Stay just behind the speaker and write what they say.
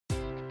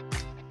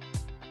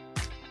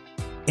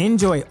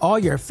Enjoy all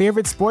your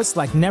favorite sports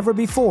like never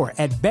before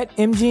at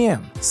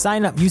BetMGM.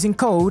 Sign up using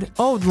code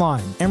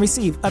OldLine and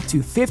receive up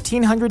to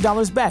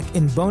 $1,500 back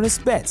in bonus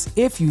bets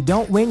if you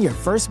don't win your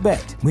first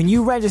bet. When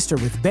you register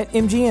with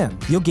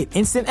BetMGM, you'll get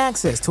instant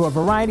access to a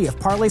variety of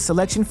parlay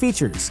selection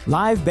features,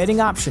 live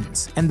betting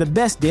options, and the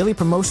best daily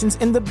promotions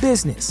in the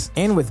business.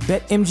 And with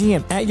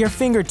BetMGM at your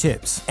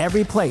fingertips,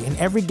 every play and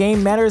every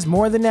game matters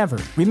more than ever.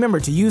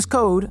 Remember to use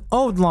code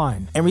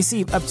OldLine and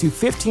receive up to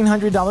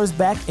 $1,500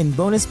 back in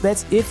bonus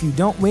bets if you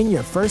don't win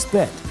your first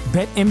bet.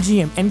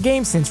 BetMGM and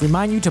GameSense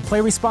remind you to play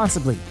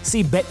responsibly.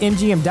 See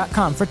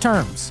BetMGM.com for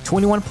terms.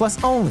 21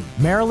 plus only.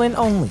 Maryland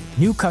only.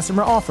 New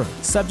customer offer.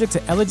 Subject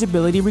to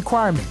eligibility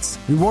requirements.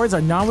 Rewards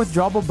are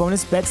non-withdrawable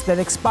bonus bets that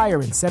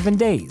expire in 7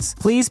 days.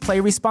 Please play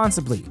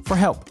responsibly. For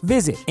help,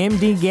 visit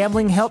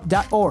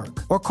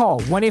mdgamblinghelp.org or call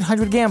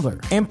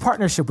 1-800-GAMBLER in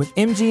partnership with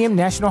MGM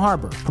National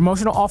Harbor.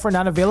 Promotional offer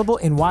not available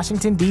in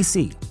Washington,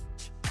 D.C.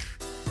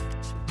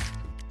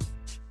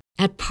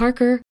 At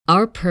Parker,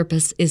 our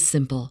purpose is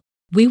simple.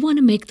 We want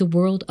to make the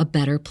world a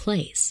better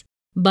place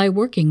by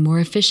working more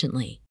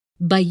efficiently,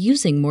 by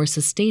using more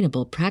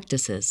sustainable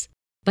practices,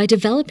 by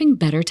developing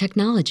better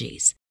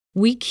technologies.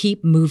 We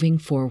keep moving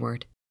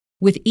forward.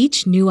 With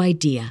each new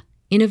idea,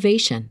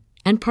 innovation,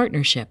 and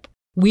partnership,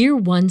 we're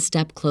one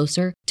step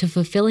closer to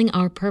fulfilling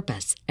our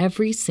purpose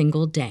every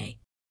single day.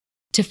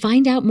 To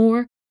find out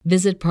more,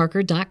 visit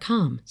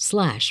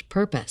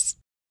parker.com/purpose.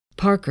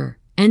 Parker,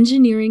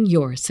 engineering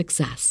your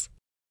success.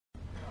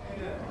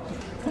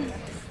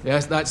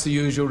 Yes, that's the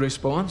usual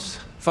response.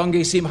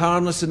 Fungi seem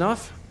harmless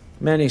enough.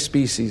 Many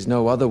species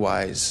know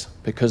otherwise,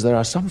 because there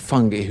are some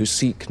fungi who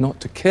seek not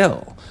to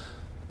kill,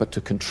 but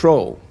to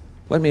control.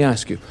 Let me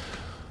ask you,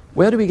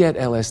 where do we get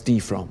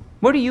LSD from?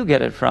 Where do you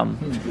get it from?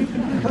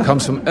 It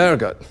comes from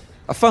ergot,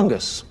 a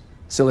fungus.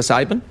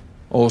 Psilocybin,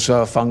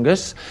 also a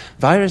fungus.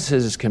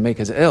 Viruses can make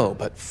us ill,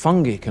 but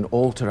fungi can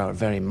alter our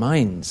very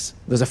minds.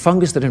 There's a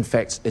fungus that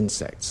infects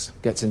insects,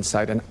 gets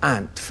inside an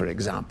ant, for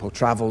example,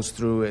 travels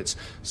through its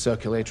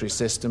circulatory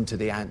system to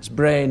the ant's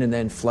brain and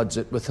then floods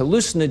it with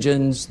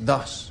hallucinogens,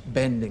 thus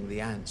bending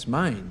the ant's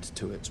mind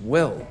to its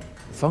will.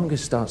 The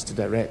fungus starts to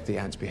direct the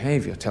ant's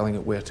behavior, telling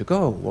it where to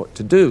go, what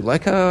to do,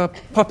 like a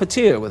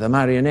puppeteer with a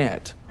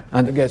marionette.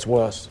 And it gets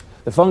worse.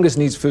 The fungus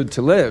needs food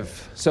to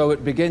live, so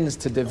it begins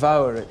to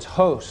devour its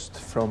host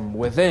from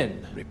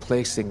within,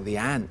 replacing the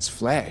ant's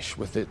flesh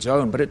with its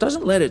own. But it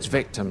doesn't let its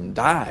victim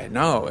die,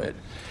 no. It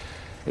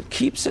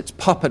keeps its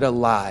puppet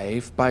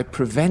alive by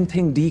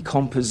preventing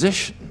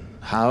decomposition.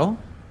 How?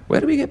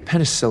 Where do we get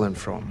penicillin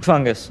from?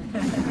 Fungus.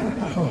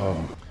 Oh.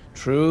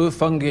 True,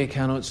 fungi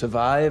cannot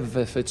survive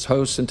if its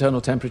host's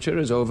internal temperature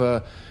is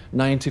over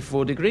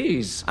 94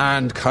 degrees.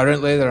 And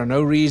currently there are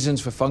no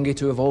reasons for fungi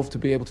to evolve to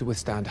be able to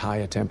withstand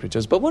higher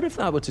temperatures. But what if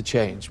that were to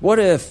change? What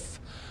if,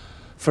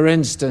 for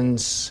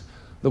instance,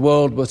 the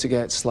world were to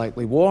get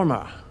slightly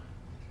warmer?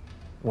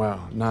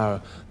 Well,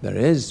 now, there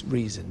is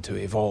reason to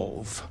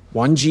evolve.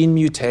 One gene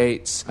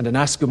mutates, and an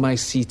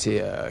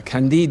Ascomycetia,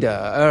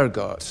 Candida,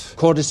 ergot,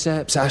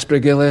 Cordyceps,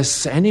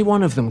 Aspergillus, any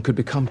one of them could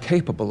become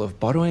capable of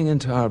burrowing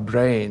into our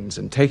brains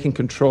and taking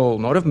control,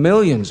 not of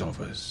millions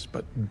of us,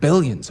 but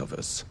billions of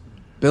us.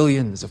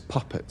 Billions of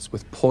puppets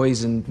with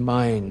poisoned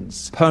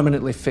minds,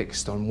 permanently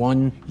fixed on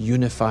one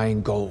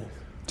unifying goal: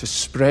 to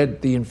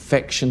spread the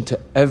infection to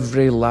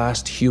every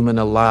last human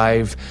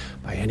alive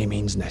by any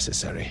means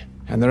necessary.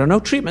 And there are no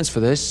treatments for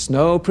this,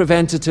 no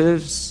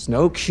preventatives,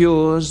 no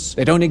cures.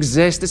 They don't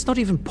exist. It's not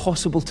even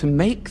possible to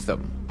make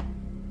them.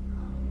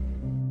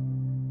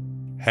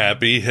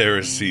 Happy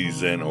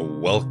heresies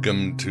and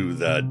welcome to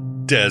the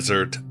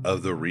desert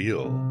of the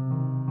real.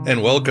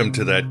 And welcome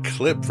to that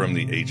clip from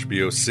the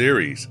HBO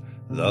series,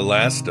 The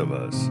Last of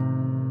Us.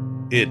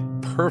 It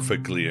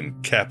perfectly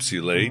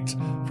encapsulates,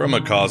 from a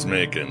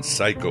cosmic and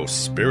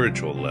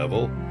psycho-spiritual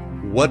level,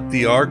 what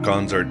the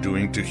Archons are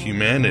doing to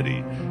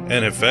humanity,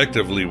 and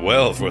effectively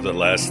well for the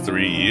last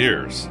 3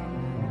 years.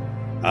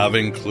 I've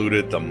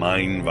included the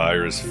mind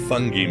virus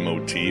fungi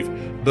motif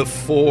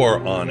before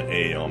on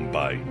Aeon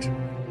Byte.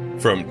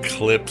 From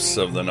clips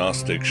of the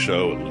Gnostic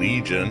show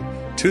Legion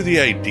to the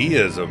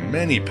ideas of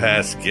many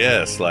past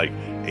guests like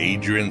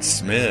Adrian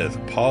Smith,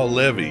 Paul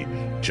Levy,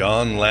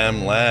 John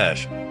Lamb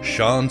Lash,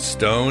 Sean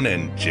Stone,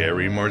 and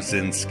Jerry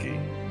Marzinski.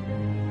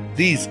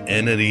 These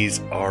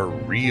entities are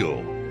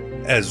real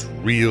as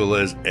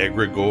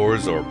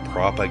egregores or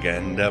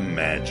propaganda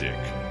magic.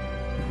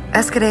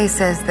 Escade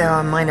says there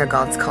are minor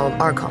gods called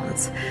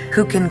Archons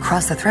who can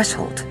cross the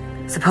threshold.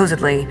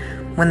 Supposedly,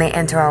 when they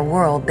enter our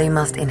world, they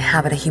must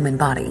inhabit a human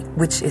body,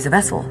 which is a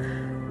vessel.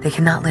 They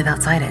cannot live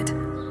outside it.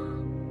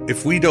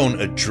 If we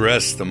don't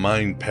address the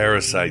mind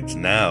parasites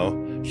now,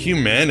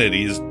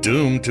 humanity is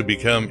doomed to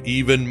become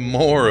even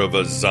more of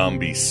a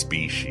zombie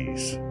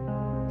species.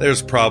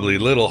 There's probably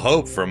little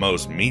hope for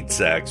most meat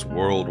sacks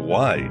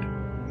worldwide,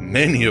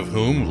 many of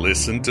whom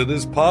listen to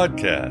this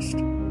podcast.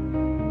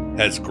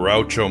 As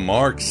Groucho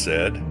Marx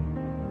said,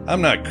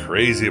 "I'm not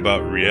crazy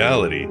about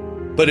reality,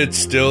 but it's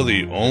still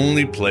the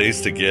only place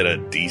to get a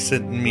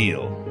decent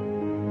meal."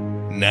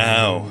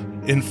 Now,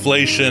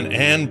 Inflation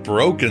and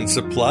broken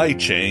supply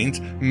chains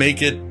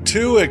make it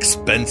too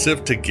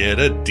expensive to get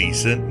a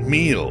decent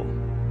meal.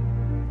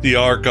 The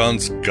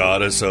Archons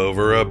got us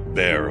over a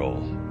barrel.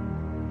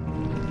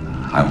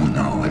 I will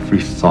know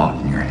every thought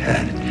in your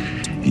head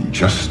in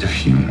just a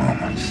few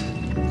moments.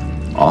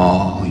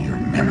 All your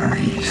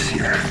memories,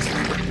 your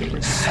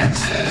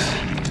senses,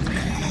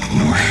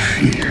 your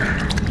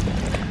fear,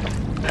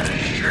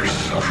 your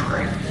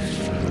suffering,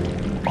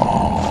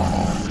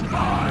 all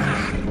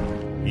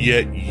mine.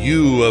 Yet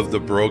you of the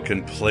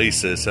broken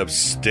places have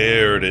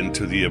stared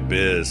into the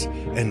abyss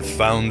and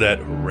found that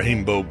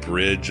rainbow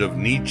bridge of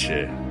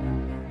Nietzsche.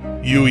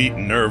 You eat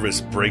nervous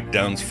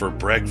breakdowns for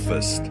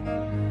breakfast.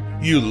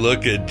 You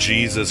look at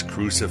Jesus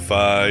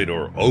crucified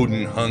or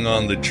Odin hung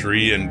on the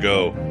tree and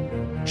go,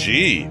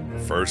 gee,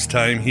 first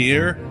time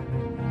here?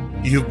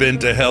 You've been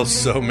to hell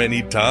so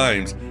many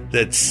times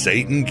that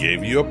Satan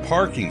gave you a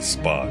parking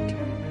spot.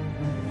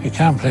 You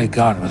can't play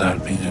God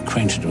without being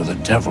acquainted with the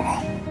devil.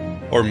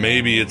 Or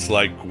maybe it's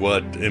like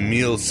what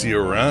Emile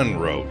Cioran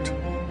wrote.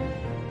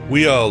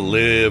 We all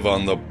live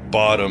on the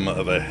bottom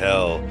of a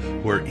hell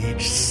where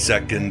each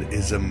second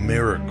is a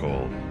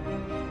miracle.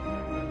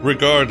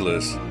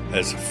 Regardless,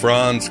 as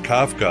Franz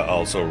Kafka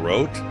also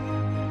wrote,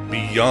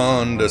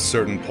 beyond a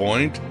certain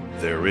point,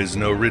 there is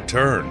no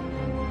return.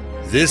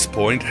 This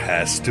point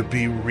has to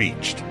be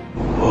reached.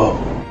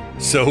 Whoa.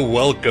 So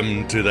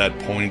welcome to that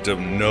point of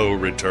no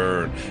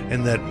return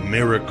and that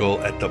miracle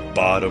at the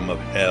bottom of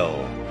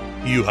hell.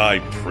 You high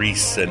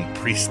priests and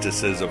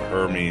priestesses of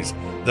Hermes,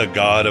 the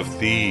god of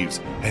thieves,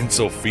 and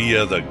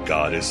Sophia, the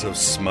goddess of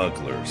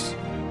smugglers.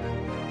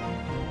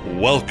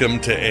 Welcome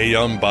to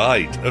Aeon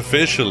Byte,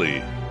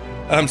 officially.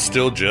 I'm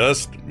still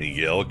just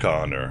Miguel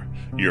Connor,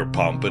 your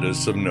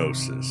Pompidus of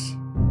Gnosis.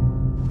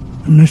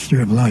 The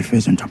mystery of life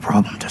isn't a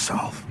problem to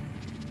solve,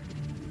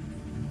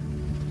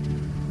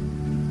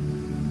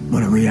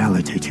 but a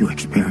reality to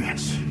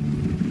experience.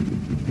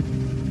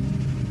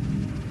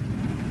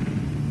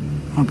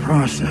 A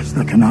process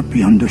that cannot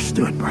be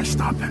understood by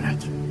stopping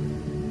it.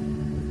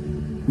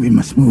 We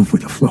must move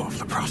with the flow of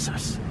the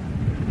process.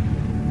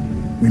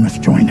 We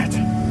must join it.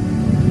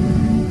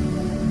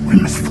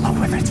 We must flow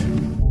with it.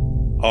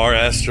 Our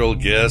astral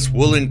guest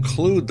will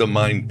include the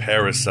mind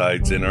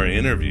parasites in our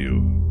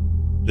interview.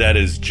 That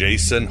is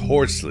Jason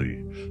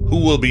Horsley, who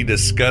will be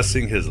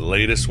discussing his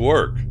latest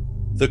work,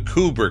 The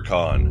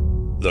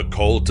Kubrickon, The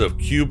Cult of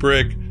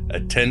Kubrick,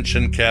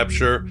 Attention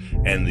Capture,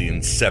 and the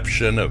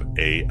Inception of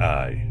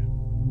AI.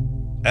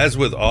 As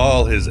with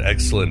all his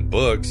excellent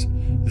books,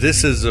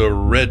 this is a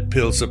red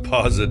pill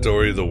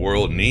suppository the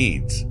world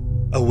needs,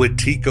 a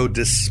Wetiko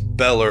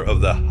dispeller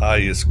of the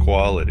highest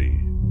quality.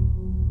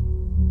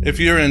 If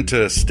you're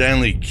into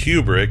Stanley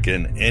Kubrick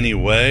in any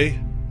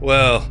way,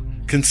 well,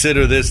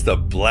 consider this the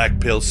black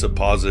pill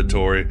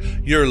suppository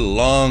you're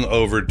long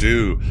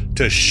overdue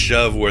to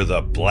shove where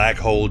the black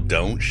hole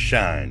don't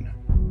shine.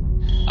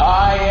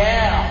 I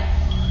am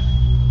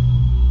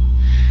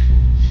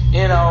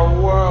in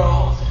a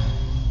world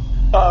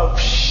of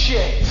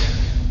shit.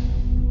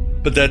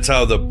 But that's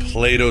how the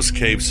Plato's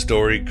Cave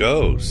story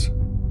goes.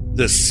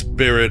 The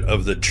spirit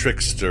of the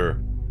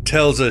trickster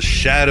tells us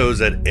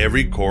shadows at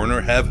every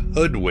corner have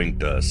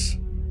hoodwinked us.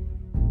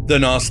 The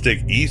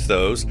Gnostic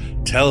ethos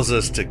tells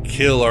us to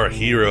kill our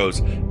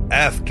heroes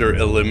after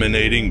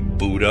eliminating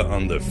Buddha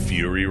on the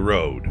Fury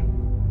Road.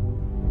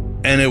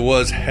 And it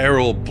was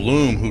Harold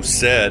Bloom who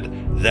said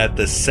that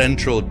the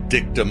central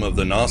dictum of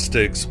the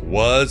Gnostics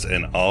was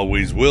and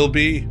always will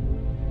be,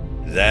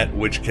 that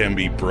which can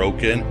be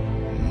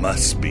broken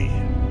must be.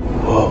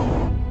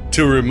 Whoa.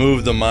 To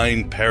remove the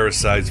mind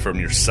parasites from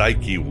your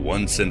psyche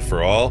once and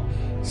for all,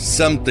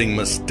 something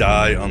must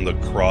die on the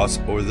cross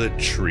or the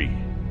tree.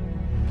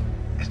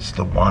 It's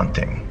the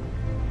wanting.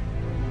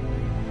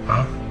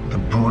 Huh? The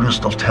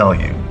Buddhists will tell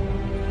you,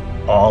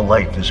 all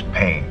life is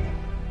pain.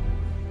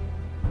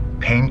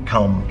 Pain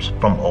comes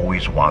from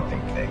always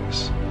wanting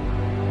things.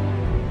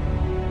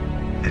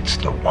 It's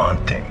the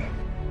wanting.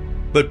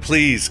 But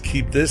please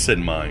keep this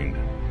in mind.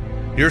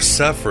 Your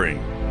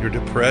suffering, your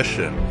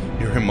depression,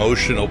 your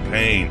emotional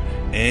pain,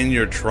 and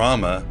your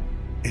trauma,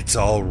 it's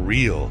all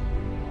real.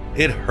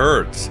 It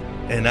hurts,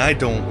 and I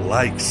don't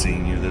like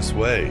seeing you this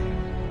way.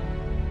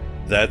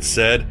 That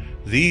said,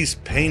 these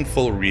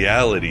painful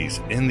realities,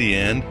 in the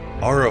end,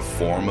 are a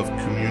form of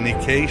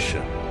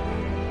communication.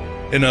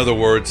 In other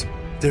words,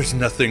 there's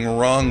nothing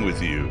wrong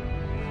with you.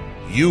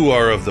 You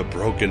are of the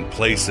broken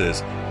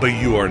places, but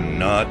you are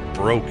not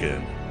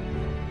broken.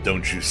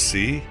 Don't you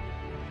see?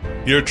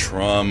 Your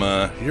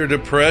trauma, your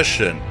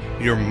depression,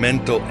 your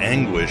mental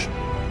anguish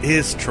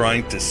is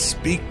trying to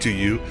speak to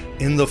you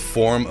in the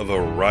form of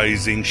a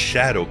rising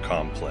shadow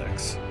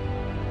complex.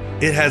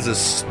 It has a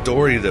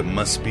story that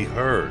must be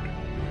heard.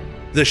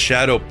 The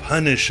shadow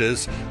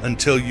punishes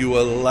until you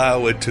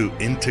allow it to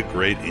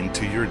integrate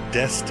into your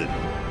destiny.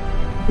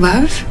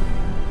 Love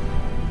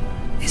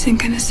isn't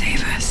gonna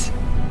save us.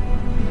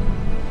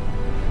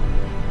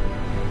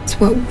 It's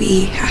what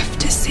we have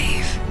to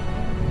save.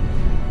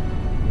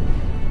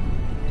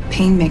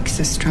 Pain makes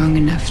us strong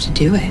enough to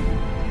do it.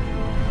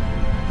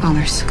 All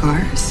our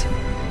scars,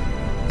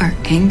 our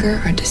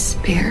anger, our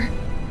despair,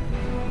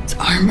 it's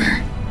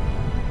armor.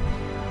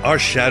 Our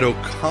shadow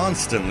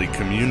constantly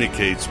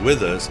communicates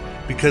with us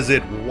because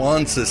it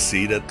wants a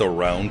seat at the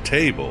round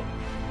table.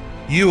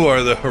 You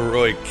are the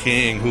heroic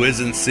king who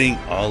isn't seeing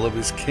all of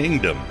his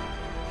kingdom.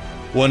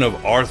 One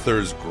of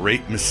Arthur's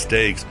great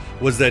mistakes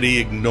was that he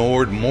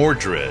ignored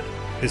Mordred,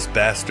 his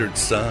bastard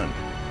son.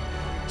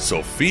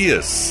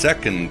 Sophia's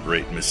second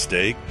great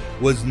mistake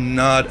was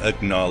not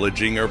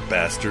acknowledging her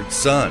bastard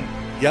son,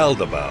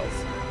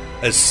 Yaldabaoth,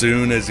 as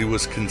soon as he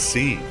was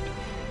conceived.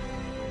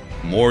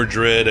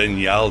 Mordred and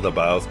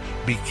Yaldabaoth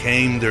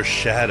became their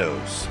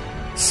shadows,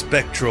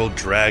 spectral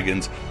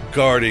dragons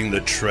guarding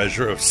the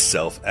treasure of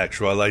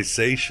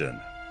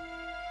self-actualization.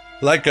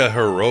 Like a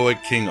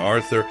heroic King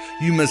Arthur,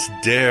 you must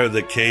dare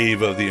the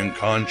cave of the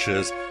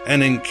unconscious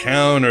and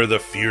encounter the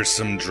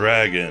fearsome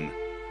dragon,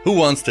 who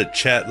wants to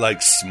chat like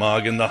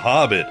Smaug in The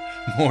Hobbit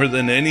more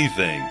than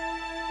anything.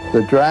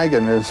 The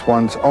dragon is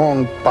one's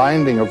own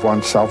binding of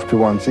oneself to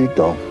one's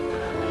ego,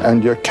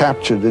 and you're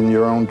captured in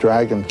your own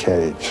dragon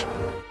cage.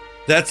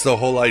 That's the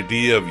whole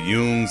idea of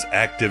Jung's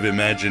active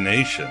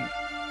imagination.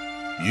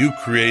 You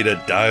create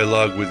a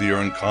dialogue with your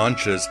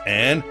unconscious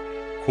and,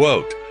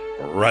 quote,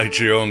 write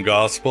your own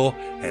gospel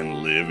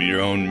and live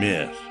your own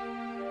myth.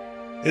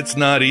 It's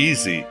not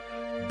easy,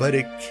 but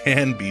it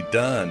can be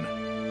done.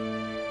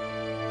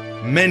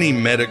 Many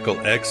medical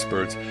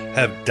experts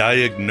have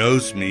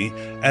diagnosed me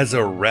as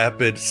a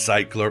rapid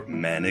cycler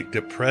manic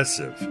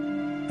depressive.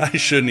 I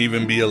shouldn't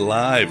even be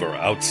alive or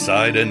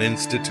outside an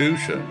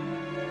institution.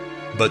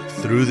 But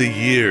through the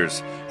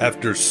years,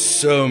 after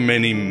so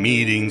many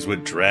meetings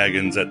with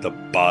dragons at the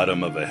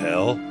bottom of a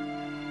hell,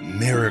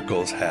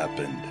 miracles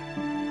happened.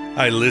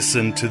 I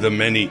listened to the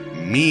many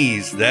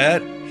me's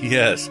that,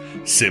 yes,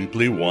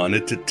 simply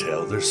wanted to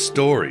tell their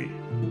story.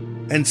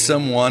 And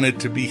some wanted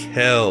to be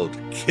held,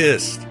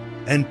 kissed,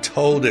 and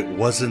told it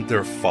wasn't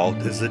their fault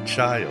as a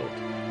child.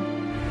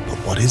 But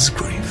what is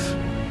grief,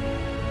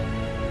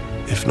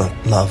 if not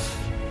love,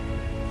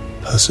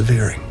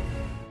 persevering?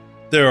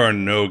 There are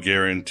no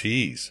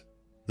guarantees.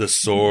 The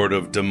sword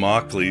of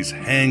Damocles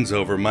hangs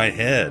over my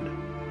head.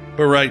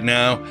 But right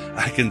now,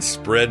 I can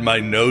spread my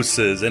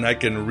noses and I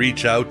can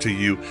reach out to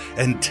you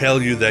and tell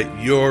you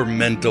that your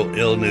mental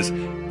illness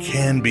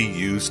can be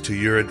used to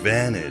your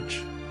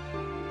advantage.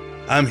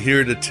 I'm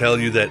here to tell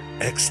you that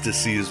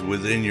ecstasy is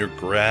within your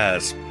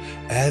grasp,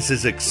 as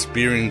is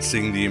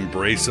experiencing the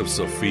embrace of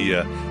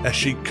Sophia as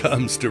she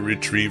comes to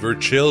retrieve her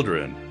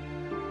children.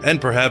 And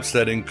perhaps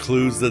that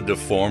includes the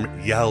deformed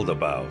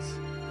Yaldabaoth.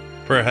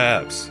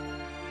 Perhaps.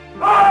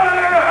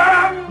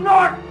 I am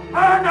not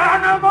an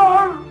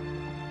animal!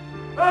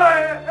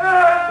 I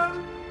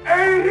am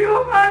a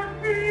human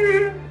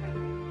being!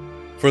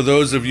 For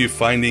those of you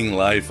finding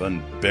life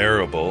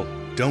unbearable,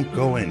 don't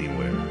go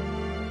anywhere.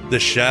 The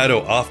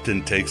shadow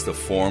often takes the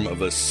form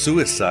of a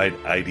suicide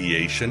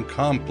ideation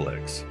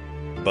complex.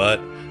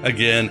 But,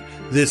 again,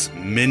 this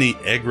mini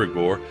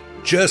egregore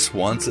just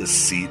wants a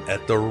seat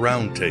at the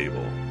round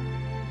table.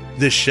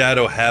 This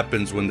shadow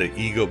happens when the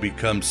ego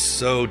becomes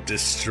so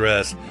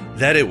distressed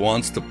that it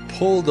wants to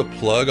pull the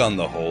plug on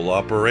the whole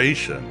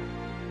operation.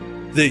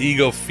 The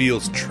ego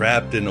feels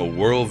trapped in a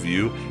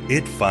worldview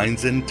it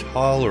finds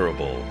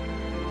intolerable.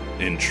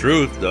 In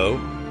truth, though,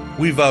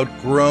 we've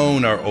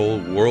outgrown our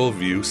old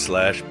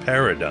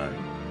worldview/paradigm.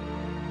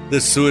 The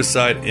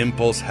suicide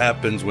impulse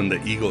happens when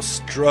the ego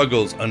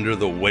struggles under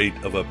the weight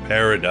of a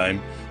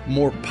paradigm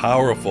more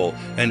powerful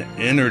and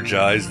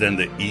energized than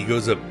the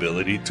ego's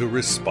ability to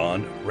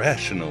respond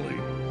rationally.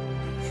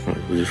 I'll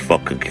just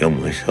fucking kill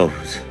myself.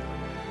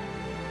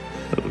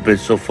 I've been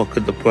so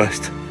fucking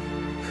depressed.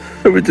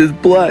 Everything's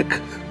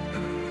black.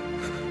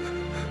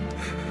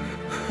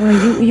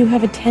 You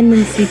have a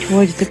tendency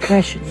towards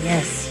depression,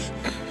 yes.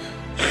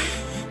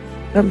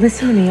 But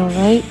listen to me, all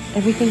right?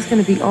 Everything's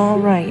gonna be all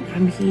right.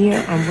 I'm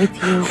here. I'm with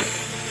you.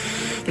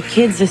 The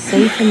kids are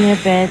safe in their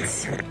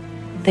beds.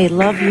 They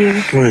love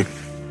you. Right.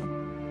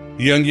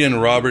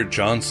 Jungian Robert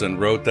Johnson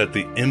wrote that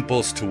the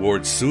impulse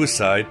towards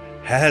suicide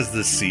has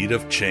the seed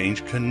of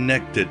change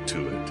connected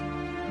to it.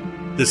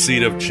 The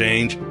seed of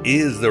change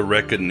is the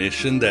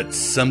recognition that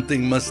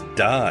something must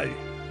die.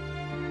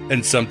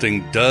 And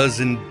something does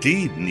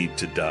indeed need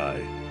to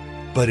die.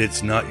 But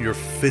it's not your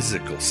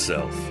physical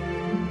self.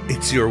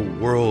 It's your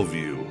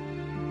worldview.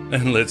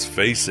 And let's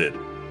face it,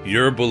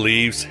 your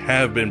beliefs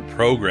have been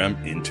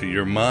programmed into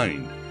your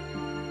mind.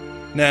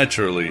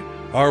 Naturally,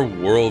 our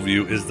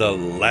worldview is the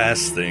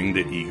last thing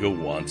the ego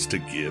wants to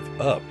give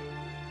up.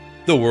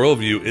 The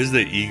worldview is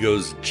the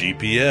ego's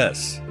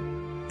GPS,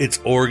 its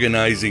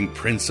organizing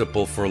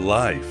principle for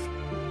life.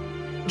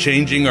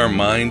 Changing our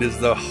mind is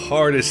the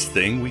hardest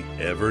thing we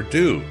ever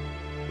do,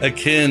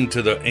 akin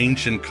to the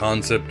ancient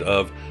concept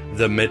of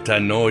the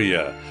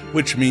metanoia,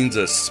 which means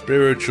a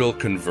spiritual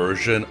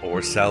conversion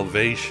or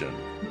salvation.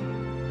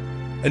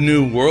 A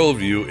new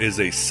worldview is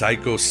a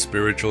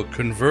psycho-spiritual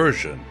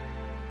conversion,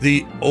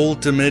 the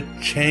ultimate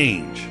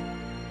change.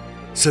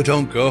 So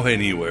don't go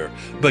anywhere,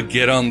 but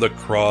get on the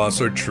cross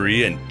or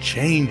tree and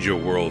change your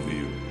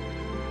worldview.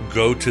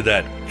 go to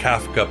that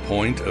Kafka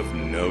point of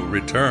no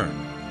return.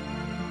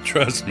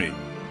 Trust me,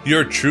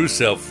 your true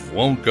self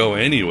won't go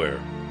anywhere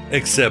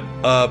except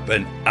up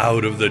and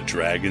out of the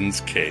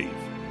dragon's cave.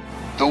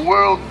 The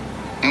world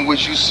in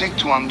which you seek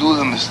to undo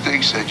the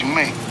mistakes that you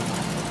make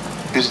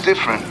is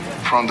different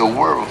from the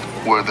world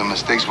where the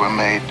mistakes were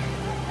made.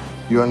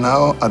 You are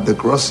now at the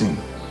crossing.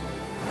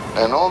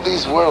 And all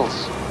these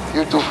worlds,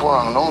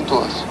 heretofore unknown to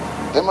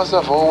us, they must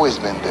have always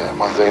been there,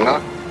 must they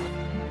not?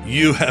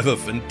 You have a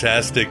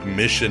fantastic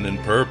mission and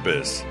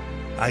purpose.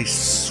 I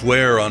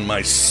swear on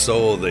my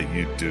soul that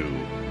you do.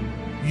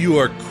 You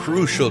are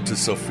crucial to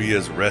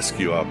Sophia's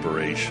rescue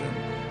operation.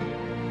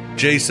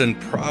 Jason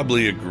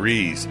probably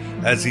agrees,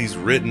 as he's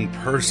written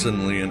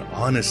personally and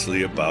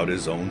honestly about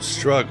his own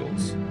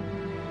struggles.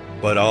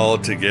 But all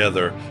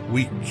together,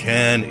 we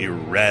can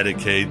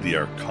eradicate the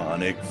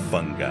archonic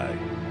fungi.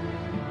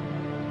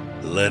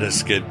 Let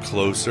us get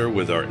closer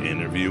with our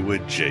interview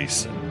with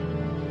Jason.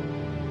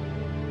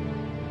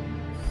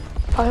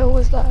 I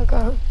always let her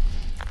go.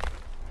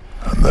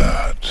 And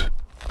that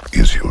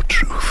is your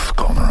truth,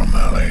 Connor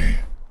O'Malley.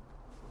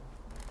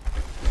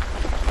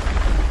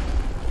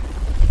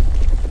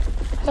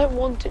 I don't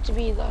want it to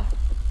be there.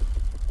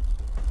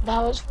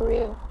 Now it's for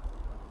real.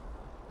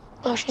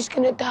 Now she's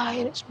gonna die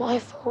and it's my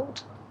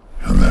fault.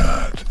 And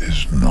that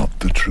is not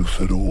the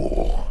truth at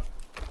all.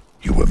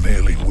 You were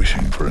merely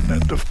wishing for an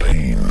end of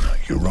pain,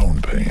 your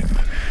own pain.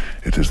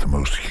 It is the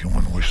most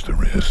human wish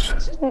there is. I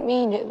didn't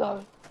mean it,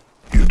 though.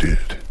 You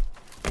did,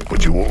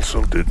 but you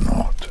also did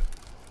not.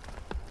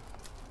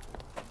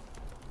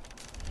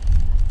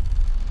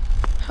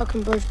 How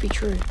can both be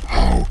true?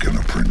 How can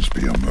a prince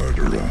be a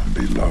murderer and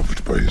be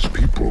loved by his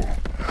people?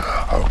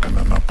 How can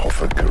an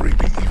apothecary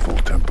be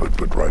evil-tempered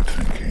but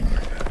right-thinking?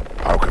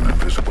 How can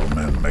invisible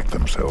men make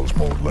themselves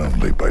more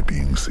lonely by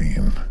being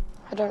seen?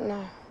 I don't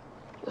know.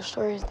 Your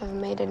story has never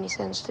made any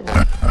sense to me.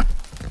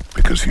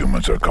 Because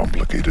humans are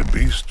complicated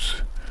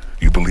beasts.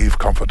 You believe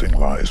comforting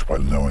lies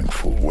while knowing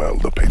full well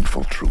the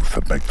painful truth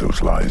that make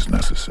those lies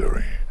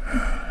necessary.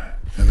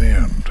 In the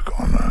end,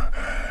 Connor,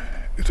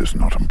 it is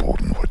not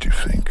important what you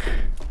think.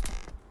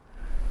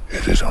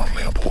 It is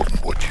only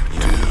important what you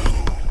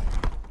do.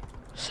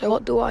 So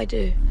what do I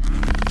do?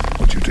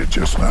 What you did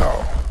just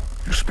now.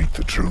 You speak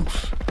the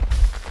truth.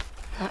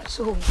 That's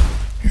all.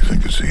 You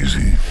think it's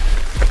easy?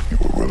 You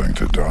were willing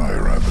to die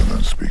rather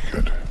than speak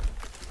it.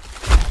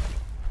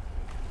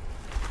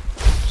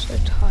 So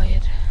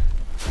tired.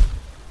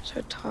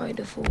 So tired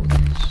of all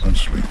this. And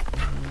sleep.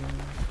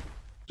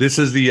 This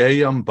is the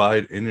A.M.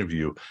 Bite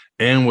interview.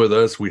 And with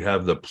us, we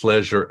have the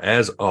pleasure,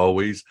 as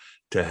always,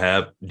 to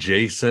have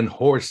Jason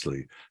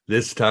Horsley.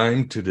 This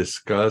time to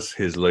discuss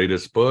his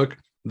latest book,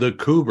 The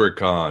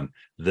Kubrickon,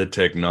 The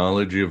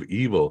Technology of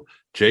Evil.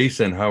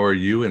 Jason, how are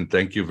you? And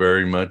thank you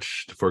very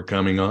much for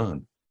coming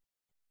on.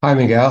 Hi,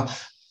 Miguel.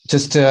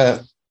 Just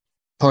to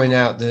point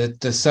out that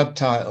the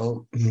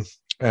subtitle, you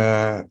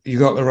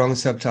got the wrong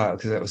subtitle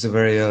because that was a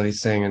very early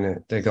thing,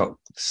 and they got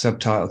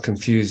subtitle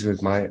confused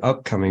with my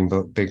upcoming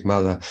book, Big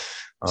Mother.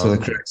 So the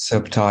correct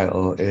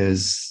subtitle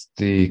is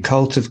The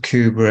Cult of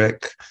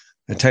Kubrick,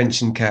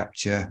 Attention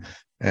Capture,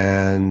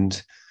 and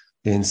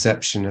The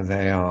Inception of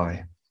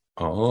AI.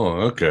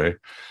 Oh, okay.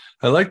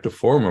 I like the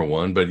former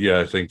one, but yeah,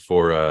 I think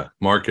for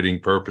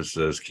marketing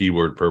purposes,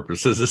 keyword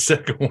purposes, the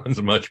second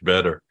one's much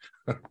better.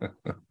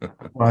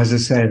 Well, as I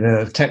say,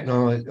 the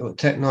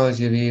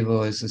technology of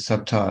Evil is the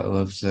subtitle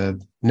of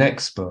the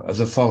next book, of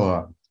the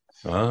follow-up.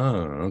 Oh,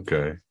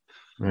 okay.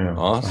 Yeah,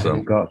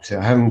 awesome.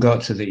 I haven't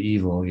got to the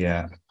evil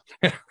yet.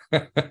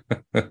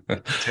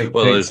 It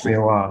takes me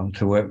a while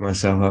to work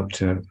myself up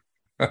to it.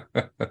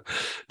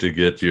 To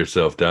get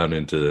yourself down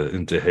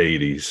into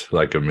Hades,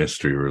 like a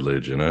mystery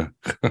religion,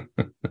 huh?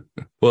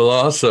 Well,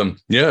 awesome.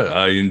 Yeah,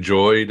 I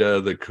enjoyed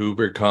the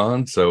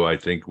Kubrickon, so I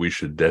think we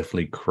should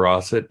definitely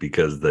cross it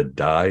because the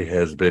die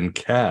has been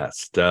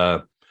cast.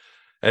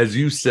 As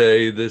you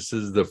say, this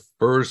is the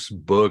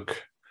first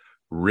book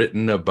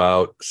written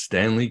about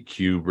Stanley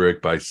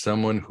Kubrick by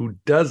someone who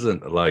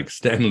doesn't like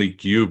Stanley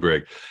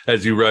Kubrick.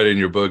 As you write in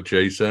your book,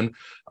 Jason,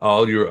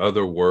 all your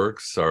other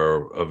works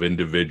are of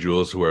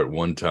individuals who are at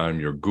one time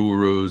your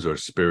gurus or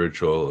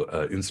spiritual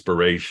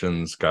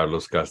inspirations.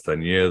 Carlos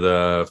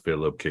Castaneda,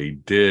 Philip K.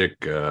 Dick,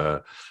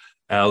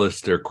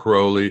 Aleister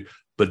Crowley.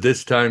 But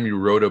this time you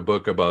wrote a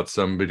book about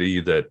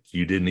somebody that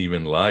you didn't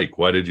even like.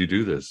 Why did you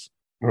do this?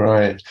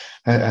 Right.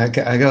 I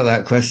got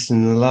that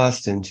question in the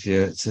last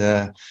interview. It's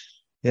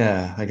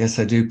yeah, I guess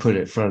I do put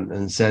it front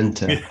and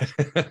center.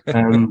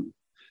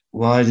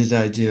 Why did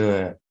I do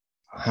it?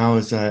 How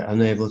was I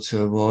unable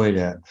to avoid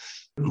it?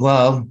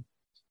 Well,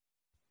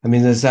 I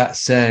mean, there's that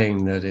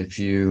saying that if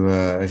you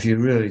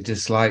really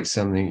dislike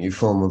something, you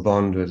form a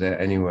bond with it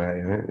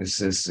anyway. Right?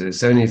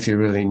 It's only if you're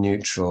really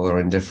neutral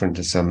or indifferent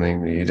to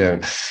something that you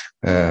don't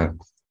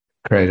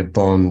create a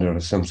bond or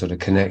some sort of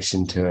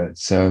connection to it.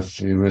 So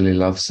if you really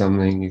love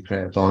something, you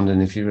create a bond,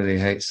 and if you really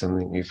hate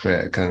something, you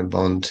create a kind of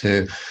bond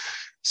too.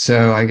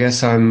 So I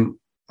guess I'm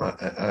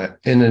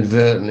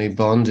inadvertently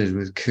bonded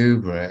with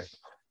Kubrick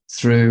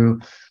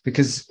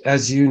because,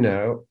 as you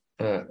know,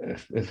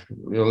 if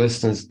your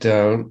listeners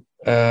don't,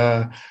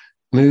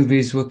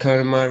 movies were kind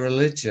of my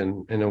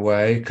religion in a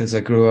way, because I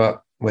grew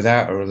up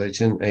without a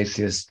religion,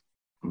 atheist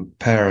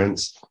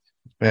parents,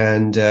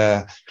 and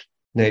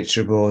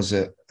nature abhors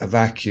a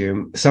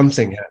vacuum.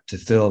 Something had to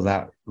fill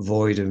that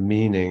void of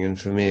meaning, and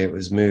for me it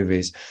was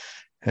movies.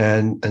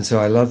 And so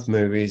I loved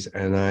movies,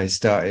 and I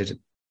started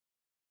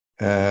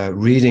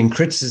reading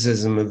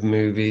criticism of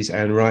movies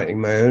and writing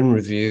my own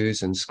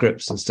reviews and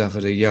scripts and stuff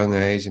at a young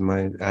age in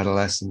my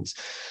adolescence.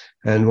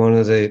 And one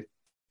of the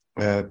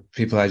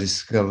people I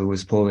discovered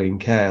was Pauline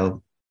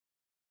Kael.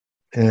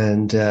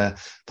 And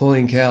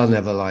Pauline Kael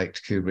never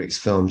liked Kubrick's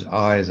films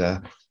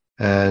either.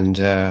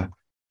 And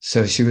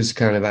so she was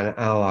kind of an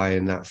ally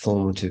in that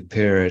formative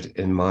period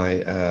in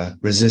my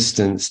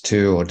resistance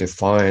to or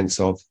defiance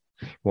of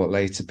what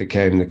later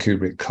became the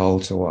Kubrick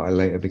cult, or what I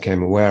later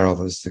became aware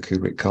of as the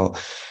Kubrick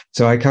cult.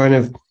 So I kind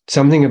of,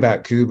 something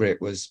about Kubrick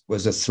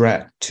was a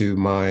threat to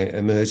my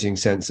emerging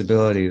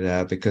sensibility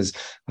there, because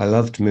I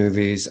loved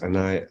movies and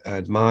I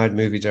admired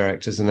movie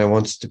directors and I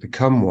wanted to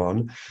become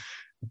one.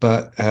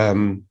 But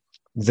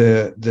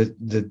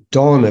the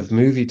dawn of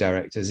movie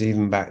directors,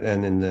 even back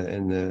then in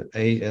the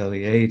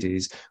early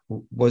 80s,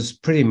 was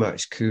pretty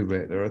much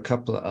Kubrick. There were a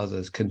couple of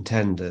others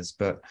contenders,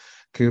 but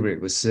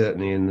Kubrick was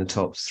certainly in the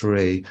top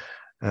three.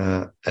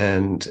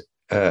 And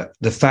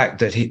the fact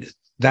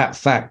that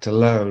fact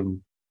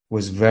alone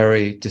was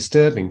very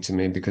disturbing to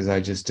me, because I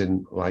just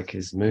didn't like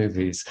his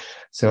movies.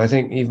 So I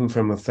think even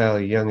from a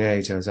fairly young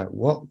age, I was like,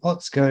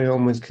 what's going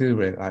on with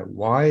Kubrick? Like,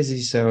 why is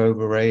he so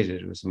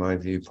overrated? Was my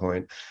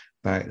viewpoint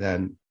back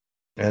then.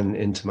 And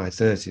into my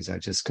 30s, I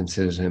just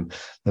considered him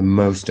the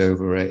most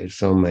overrated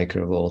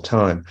filmmaker of all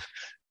time.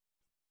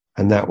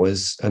 And that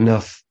was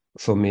enough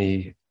of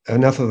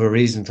a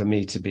reason for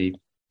me to be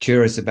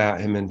curious about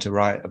him and to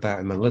write about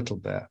him a little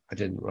bit. I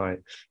didn't write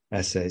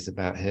essays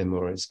about him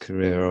or his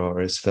career or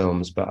his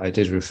films, but I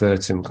did refer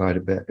to him quite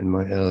a bit in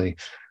my early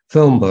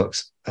film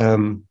books.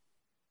 And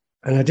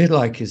I did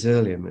like his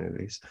earlier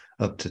movies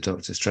up to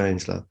Dr.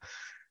 Strangelove.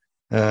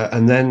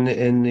 And then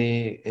in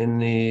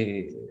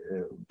the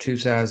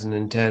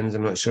 2010s,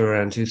 I'm not sure,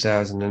 around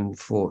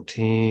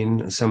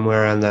 2014,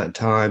 somewhere around that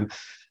time,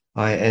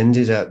 I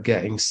ended up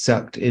getting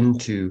sucked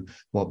into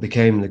what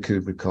became the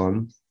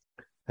Kubrickon,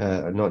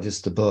 not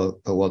just the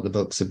book, but what the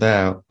book's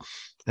about.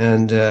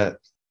 And that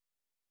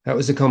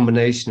was a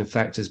combination of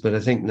factors, but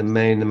I think the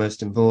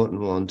most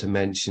important one to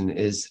mention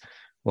is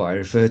what I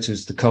refer to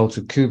as the cult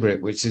of Kubrick,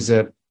 which is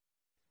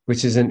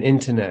an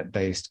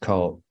internet-based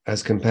cult,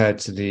 as compared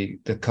to the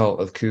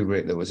cult of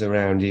Kubrick that was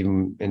around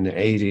even in the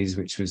 80s,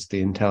 which was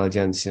the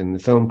intelligentsia and the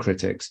film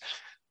critics,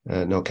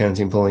 not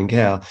counting Pauline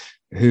Kael,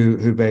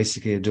 who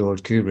basically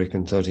adored Kubrick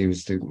and thought he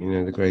was the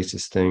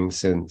greatest thing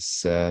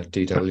since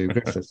D.W.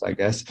 Griffith, I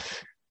guess.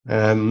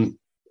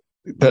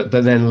 But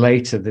then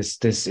later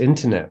this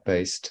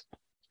internet-based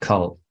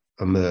cult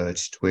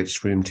emerged,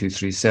 which Room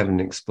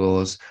 237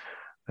 explores,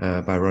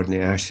 by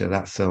Rodney Asher,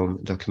 that film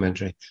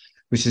documentary,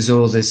 which is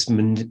all this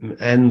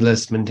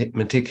endless,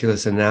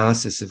 meticulous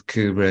analysis of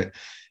Kubrick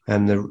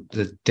and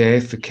the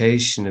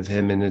deification of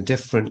him in a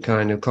different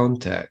kind of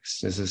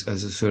context, as a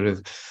sort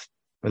of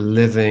a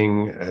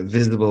living,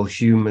 visible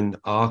human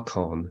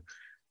archon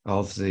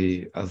of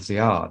the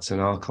arts, an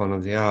archon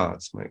of the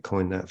arts, might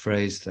coin that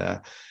phrase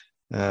there.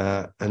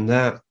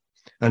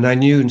 And I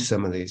knew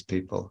some of these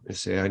people. You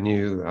see,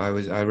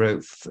 I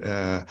wrote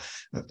a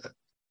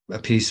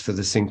piece for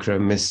the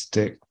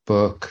Synchromystic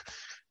book.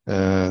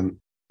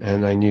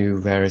 And I knew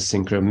various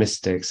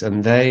synchromystics,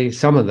 and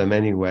some of them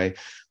anyway,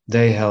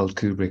 they held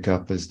Kubrick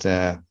up as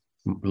their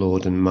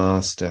lord and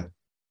master.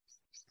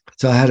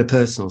 So I had a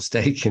personal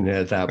stake in it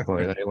at that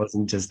point. It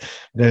wasn't just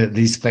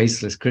these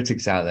faceless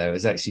critics out there. It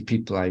was actually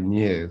people I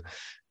knew.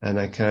 And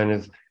I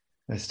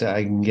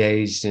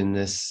engaged in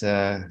this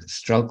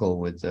struggle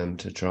with them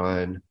to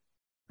try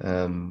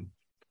and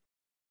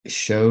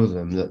show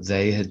them that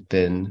they had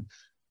been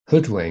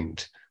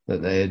hoodwinked,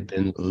 that they had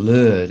been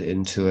lured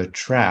into a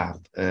trap.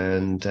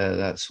 And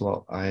that's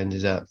what I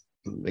ended up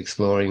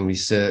exploring,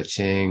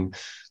 researching,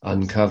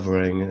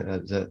 uncovering,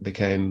 that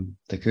became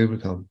the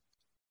Kubrickon.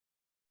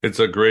 It's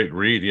a great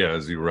read, yeah,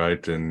 as you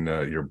write in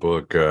your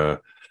book.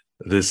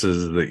 This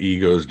is the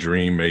ego's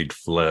dream made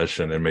flesh,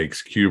 and it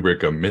makes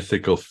Kubrick a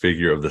mythical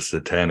figure of the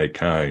satanic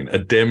kind, a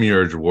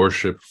demiurge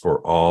worshipped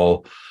for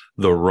all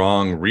the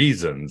wrong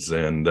reasons.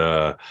 And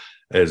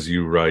as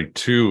you write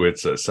too,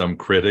 it's some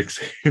critics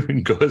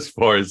even go as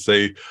far as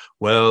say,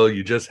 well,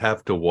 you just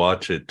have to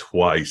watch it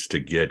twice to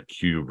get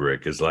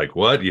Kubrick. It's like,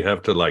 what? You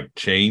have to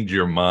change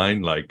your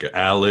mind like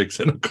Alex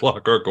in A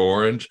Clockwork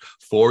Orange,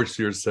 force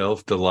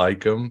yourself to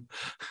like him.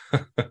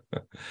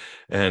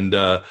 And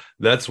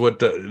that's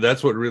what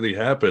really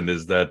happened,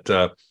 is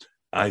that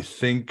I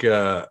think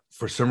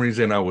for some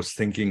reason I was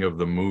thinking of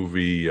the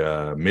movie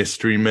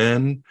Mystery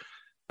Men,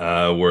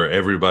 where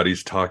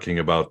everybody's talking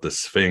about the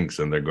Sphinx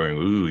and they're going,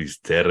 ooh, he's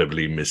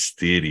terribly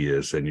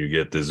mysterious. And you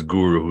get this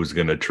guru who's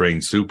going to train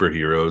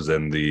superheroes,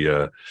 and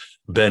the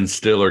Ben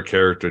Stiller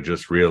character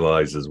just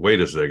realizes, wait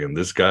a second,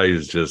 this guy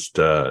is just,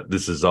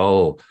 this is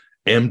all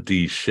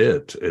empty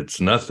shit.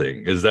 It's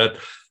nothing. Is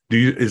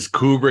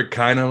Kubrick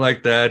kind of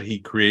like that? He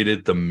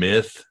created the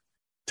myth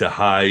to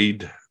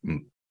hide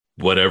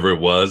whatever it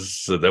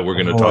was that we're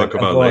going to talk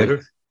about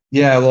later.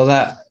 Yeah, well,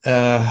 that's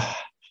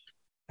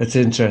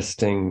an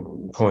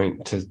interesting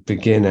point to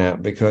begin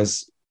at,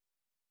 because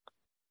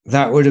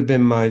that would have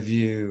been my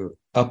view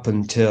up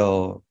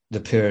until the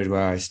period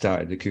where I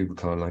started the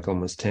Kubrickon, like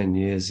almost 10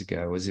 years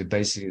ago. Was it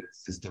basically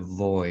this the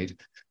void?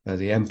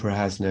 The Emperor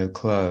has no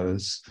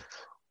clothes.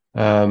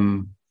 But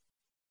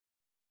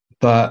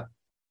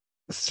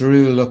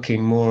through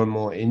looking more and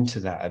more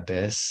into that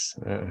abyss,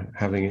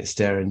 having it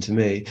stare into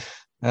me,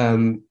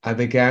 I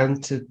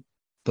began to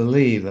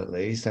believe, at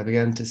least, I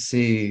began to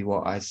see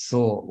what I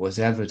thought was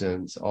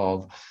evidence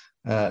of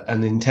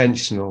an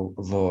intentional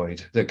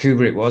void, that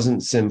Kubrick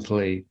wasn't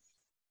simply...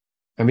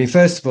 I mean,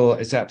 first of all,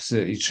 it's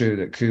absolutely true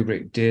that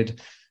Kubrick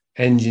did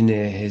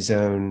engineer his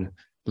own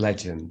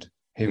legend.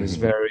 He was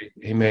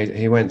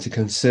he went to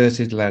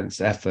concerted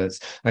lengths, efforts.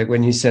 Like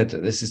when you said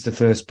that this is the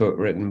first book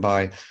written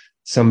by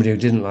somebody who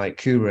didn't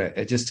like Kubrick,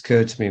 it just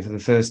occurred to me for the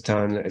first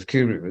time that if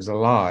Kubrick was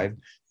alive,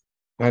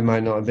 I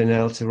might not have been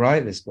able to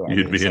write this book.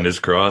 You'd be in his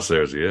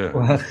crosshairs, yeah.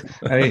 Well,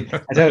 I mean,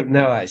 I don't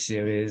know,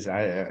 actually.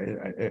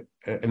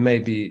 It may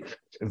be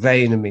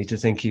vain of me to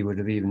think he would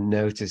have even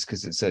noticed,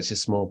 because it's such a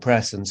small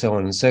press and so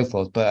on and so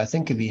forth. But I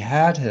think if he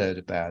had heard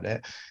about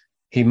it,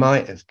 he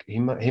might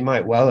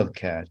well have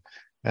cared,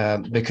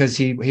 because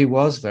he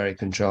was very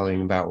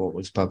controlling about what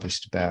was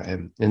published about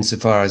him.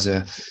 Insofar as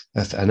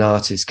an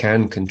artist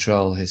can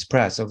control his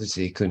press,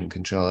 obviously he couldn't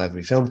control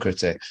every film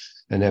critic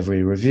and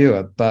every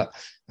reviewer, but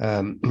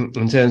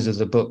in terms of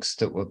the books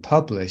that were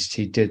published,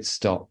 he did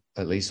stop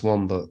at least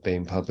one book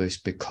being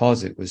published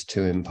because it was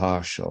too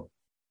impartial,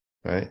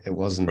 right? It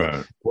wasn't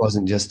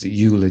just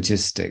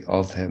eulogistic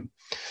of him.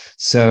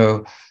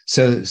 So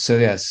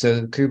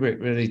Kubrick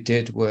really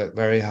did work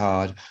very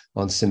hard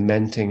on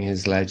cementing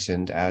his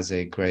legend as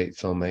a great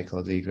filmmaker,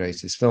 or the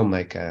greatest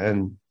filmmaker.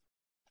 And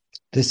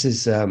this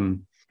is a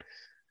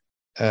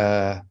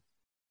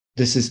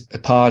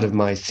part of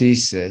my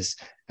thesis.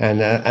 And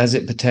as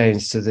it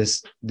pertains to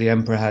this, the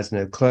Emperor has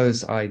no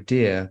clothes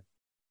idea,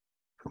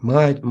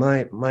 my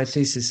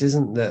thesis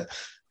isn't that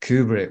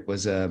Kubrick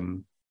was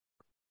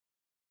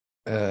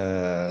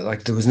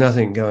like there was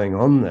nothing going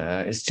on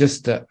there. It's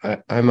just that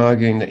I'm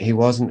arguing that he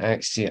wasn't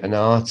actually an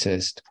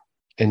artist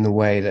in the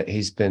way that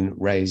he's been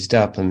raised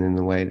up and in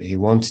the way that he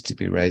wanted to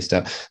be raised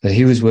up, that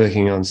he was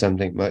working on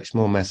something much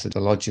more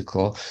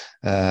methodological,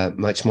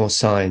 much more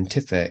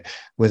scientific,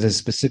 with a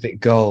specific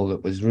goal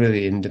that was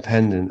really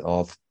independent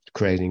of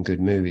creating good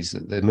movies.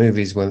 That the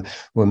movies were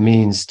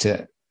means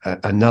to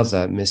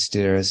another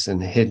mysterious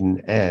and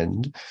hidden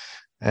end.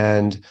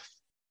 And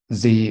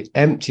the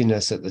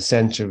emptiness at the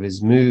center of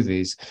his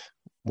movies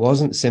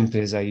wasn't simply,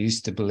 as I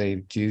used to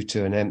believe, due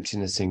to an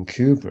emptiness in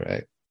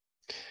Kubrick,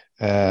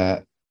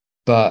 but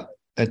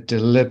a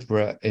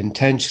deliberate,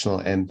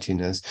 intentional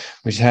emptiness,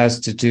 which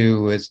has to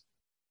do with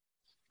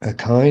a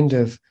kind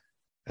of,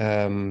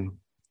 I'm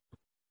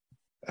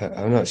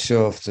not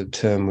sure if the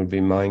term would be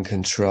mind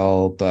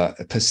control,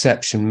 but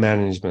perception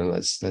management,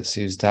 let's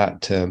use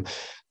that term,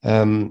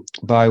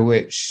 by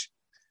which,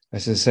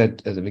 as I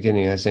said at the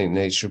beginning, I think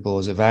nature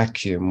abhors a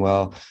vacuum.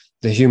 Well,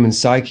 the human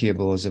psyche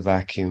abhors a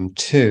vacuum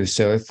too.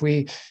 So if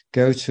we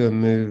go to a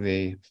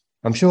movie,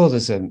 I'm sure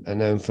there's a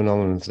known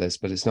phenomenon for this,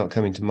 but it's not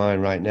coming to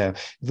mind right now.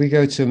 If we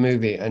go to a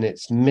movie and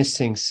it's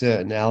missing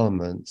certain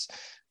elements,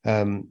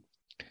 I'm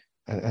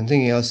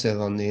thinking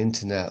also on the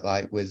internet,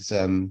 like with,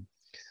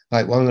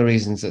 like one of the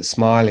reasons that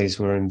smileys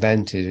were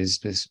invented is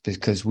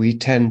because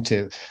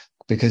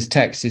because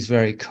text is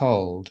very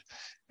cold,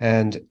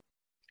 and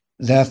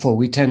therefore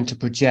we tend to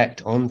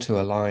project onto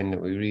a line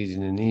that we read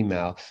in an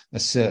email a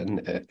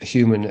certain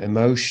human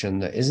emotion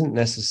that isn't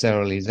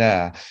necessarily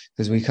there,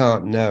 because we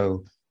can't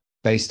know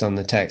based on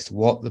the text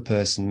what the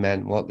person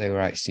meant, what they were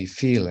actually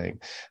feeling.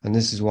 And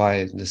this is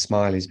why the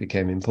smileys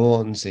became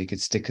important, so you could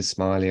stick a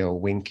smiley or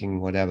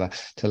winking, whatever,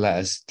 to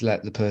let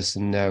the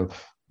person know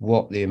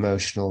what the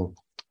emotional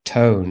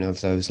tone of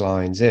those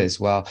lines is.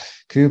 Well,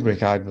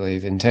 Kubrick, I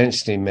believe,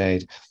 intentionally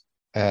made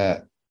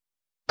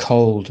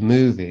cold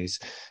movies,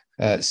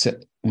 so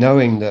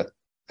knowing that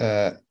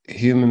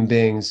human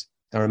beings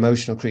are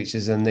emotional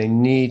creatures and they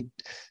need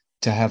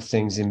to have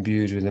things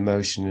imbued with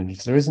emotion. And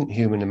if there isn't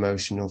human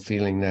emotional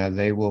feeling there,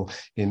 they will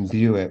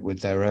imbue it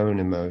with their own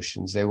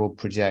emotions. They will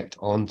project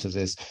onto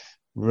this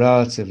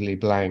relatively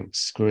blank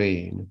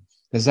screen.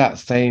 There's that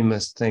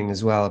famous thing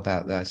as well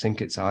about that. I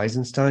think it's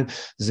Eisenstein.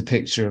 There's a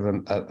picture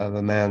of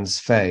a man's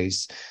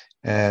face,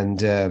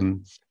 and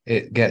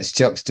it gets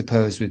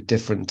juxtaposed with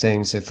different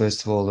things. So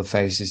first of all, the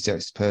face is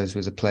juxtaposed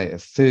with a plate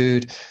of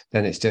food,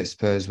 then it's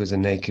juxtaposed with a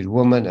naked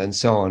woman, and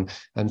so on.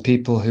 And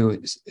people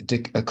who,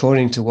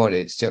 according to what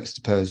it's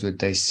juxtaposed with,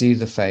 they see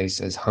the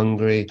face as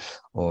hungry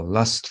or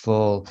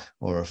lustful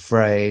or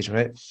afraid,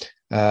 right?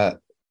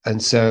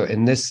 And so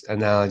in this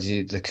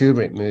analogy, the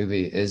Kubrick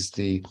movie is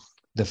the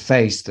the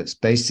face that's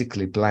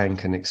basically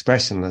blank and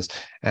expressionless,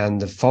 and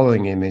the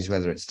following image,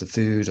 whether it's the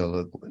food or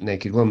the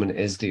naked woman,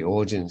 is the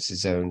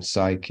audience's own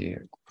psyche.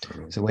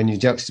 So when you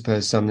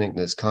juxtapose something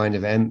that's kind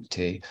of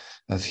empty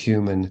of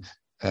human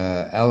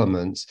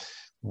elements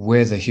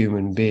with a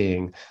human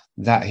being,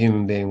 that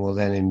human being will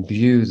then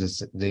imbue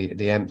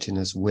the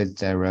emptiness with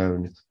their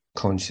own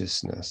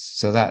consciousness.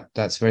 So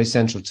that's very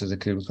central to the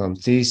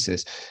Kubrick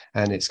thesis,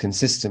 and it's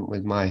consistent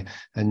with my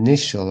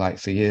initial, like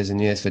for years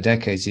and years, for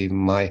decades even,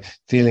 my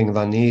feeling of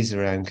unease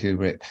around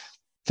Kubrick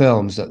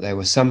films, that they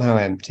were somehow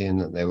empty and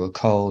that they were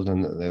cold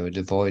and that they were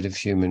devoid of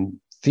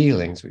human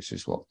feelings, which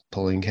is what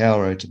Pauline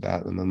Kael wrote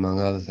about them, among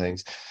other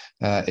things.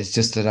 It's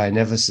just that I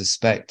never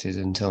suspected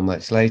until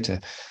much later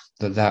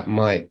that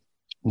might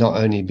not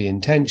only be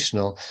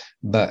intentional,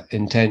 but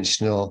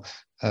intentional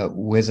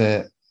with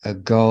a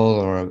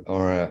goal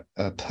or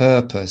a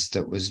purpose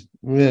that was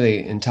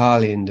really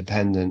entirely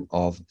independent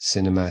of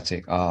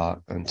cinematic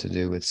art and to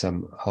do with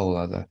some whole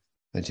other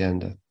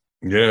agenda.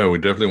 Yeah, we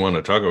definitely want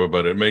to talk about it,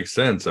 but it makes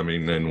sense. I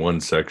mean, in one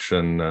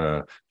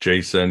section,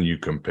 Jason, you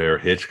compare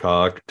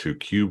Hitchcock to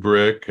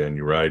Kubrick, and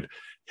you write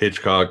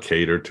Hitchcock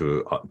catered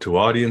to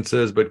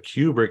audiences, but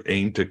Kubrick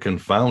aimed to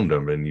confound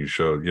them. And you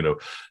show,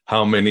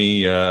 how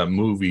many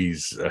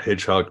movies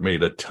Hitchcock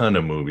made, a ton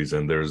of movies,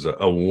 and there's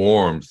a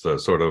warmth, a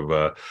sort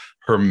of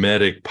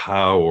hermetic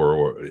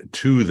power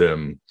to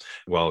them,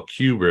 while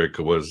Kubrick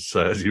was,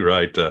 as you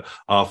write,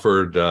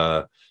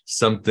 offered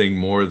something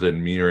more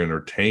than mere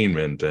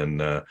entertainment.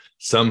 And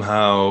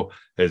somehow,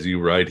 as you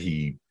write,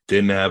 he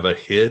didn't have a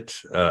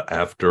hit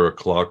after A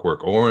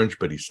Clockwork Orange,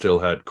 but he still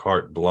had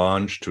carte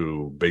blanche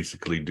to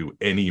basically do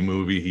any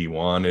movie he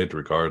wanted,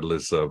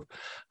 regardless of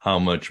how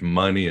much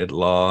money it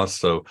lost.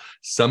 So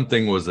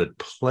something was at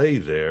play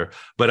there.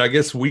 But I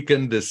guess we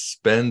can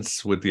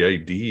dispense with the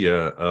idea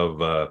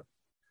of,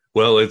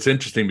 well, it's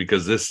interesting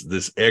because this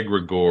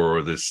egregore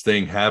or this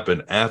thing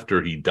happened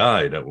after he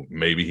died.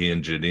 Maybe he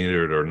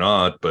engineered it or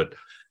not, but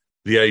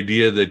the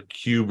idea that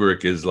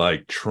Kubrick is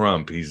like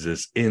Trump, he's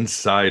this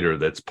insider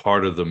that's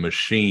part of the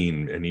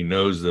machine and he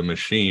knows the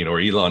machine, or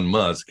Elon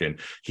Musk, and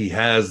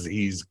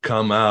he's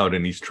come out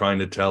and he's trying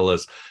to tell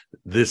us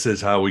this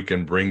is how we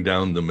can bring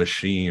down the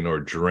machine or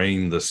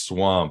drain the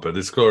swamp. And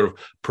this sort of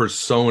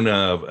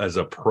persona as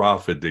a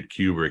prophet that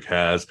Kubrick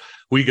has,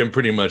 we can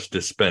pretty much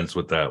dispense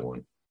with that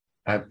one.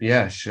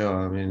 Yeah,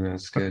 sure. I mean,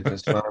 that's good.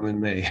 That's fine with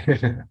me.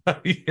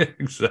 Yeah,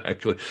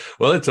 exactly.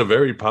 Well, it's a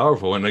very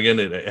powerful, and again,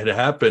 it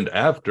happened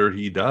after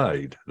he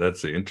died.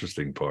 That's the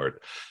interesting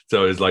part.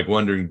 So it's like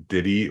wondering,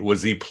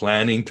 was he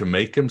planning to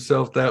make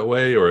himself that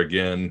way, or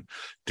again,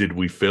 did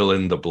we fill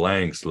in the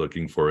blanks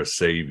looking for a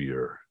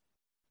savior?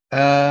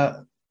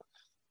 Well,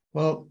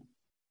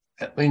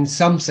 I mean,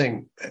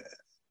 something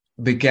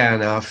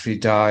began after he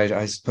died,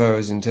 I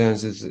suppose, in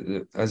terms of,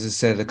 as I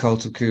said, the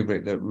cult of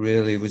Kubrick that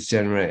really was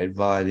generated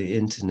via the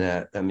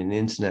internet. I mean, the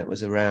internet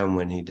was around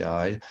when he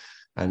died,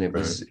 and it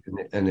was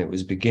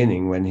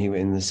beginning when he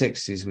in the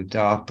 60s with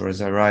DARPA,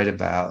 as I write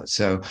about.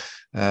 So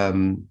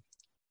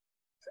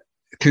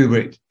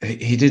Kubrick,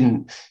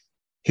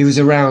 he was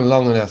around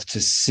long enough to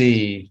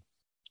see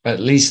at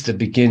least the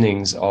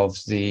beginnings of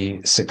the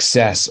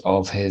success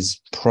of his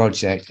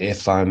project,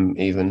 if I'm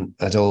even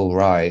at all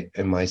right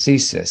in my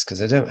thesis,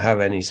 because I don't have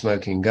any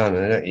smoking gun,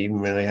 and I don't even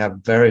really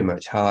have very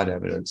much hard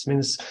evidence. I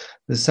mean,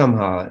 there's some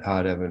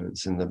hard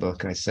evidence in the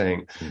book, I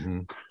think,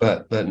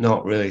 but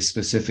not really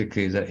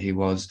specifically that he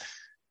was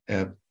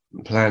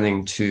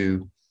planning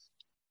to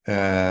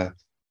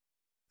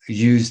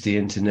use the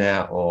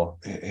internet, or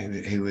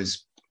he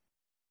was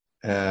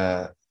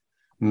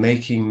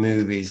making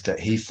movies that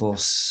he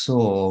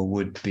foresaw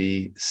would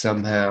be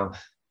somehow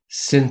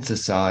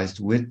synthesized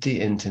with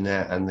the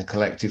internet and the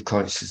collective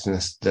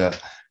consciousness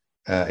that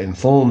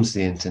informs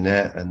the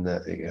internet and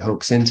that it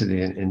hooks into the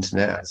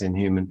internet, as in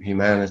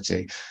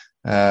humanity,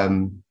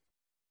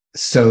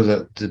 so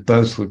that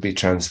both would be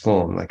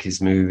transformed, like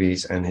his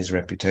movies and his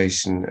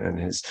reputation and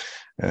his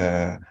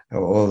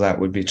all that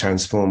would be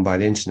transformed by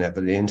the internet,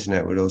 but the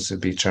internet would also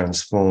be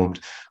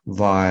transformed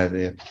via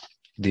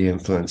the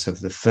influence of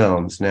the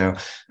films. Now,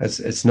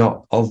 it's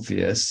not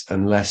obvious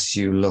unless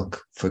you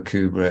look for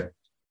Kubrick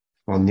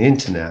on the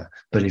internet,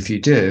 but if you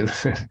do,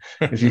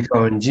 if you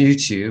go on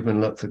YouTube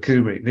and look for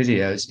Kubrick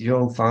videos,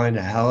 you'll find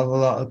a hell of a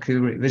lot of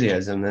Kubrick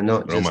videos, and they're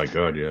not just, oh my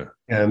God, yeah.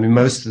 I mean,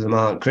 most of them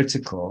aren't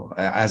critical,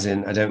 as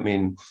in, I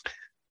mean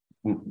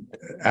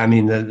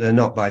they're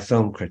not by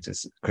film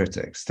critics.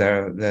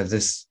 They're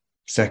this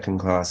second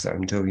class that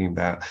I'm talking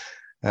about,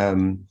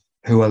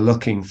 who are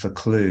looking for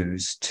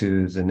clues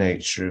to the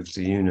nature of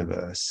the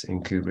universe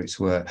in Kubrick's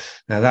work.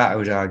 Now, that I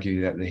would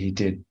argue that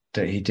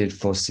he did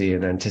foresee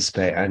and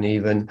anticipate and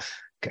even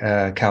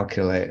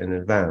calculate in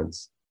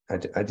advance. I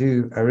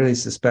really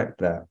suspect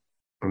that.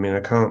 I mean, I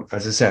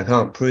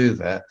can't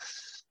prove it,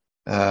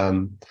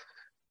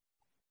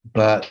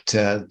 but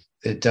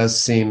it does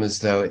seem as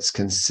though it's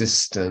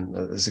consistent.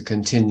 There's a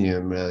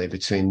continuum really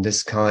between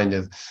this kind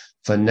of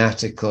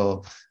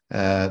fanatical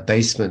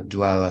basement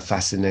dweller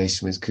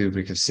fascination with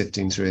Kubrick of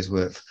sifting through his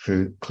work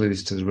for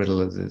clues to the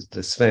riddle of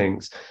the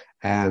Sphinx,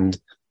 and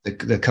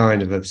the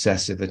kind of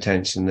obsessive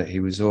attention that he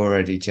was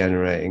already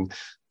generating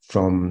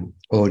from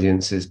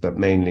audiences, but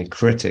mainly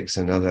critics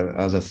and other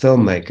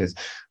filmmakers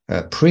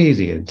pre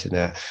the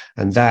internet.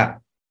 And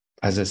that,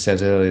 as I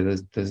said earlier,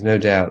 there's no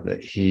doubt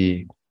that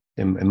he,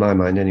 in my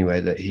mind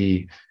anyway, that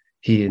he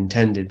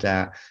intended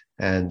that,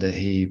 and that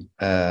he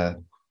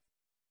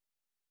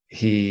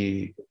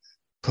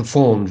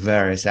performed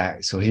various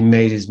acts, or he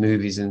made his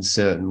movies in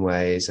certain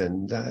ways,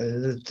 and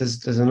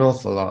there's an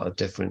awful lot of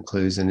different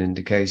clues and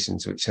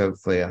indications, which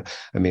hopefully, I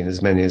mean,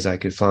 as many as I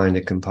could find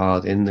are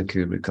compiled in the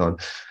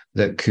Kubrickon,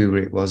 that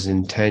Kubrick was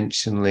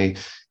intentionally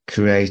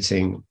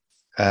creating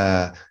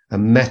a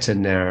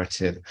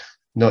meta-narrative,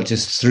 not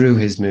just through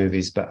his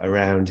movies, but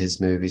around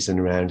his movies and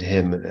around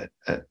him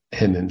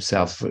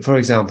himself. For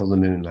example, the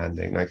moon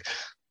landing. Like,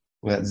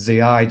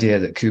 the idea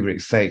that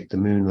Kubrick faked the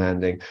moon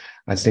landing,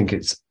 I think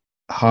it's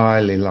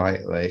highly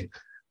likely,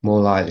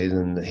 more likely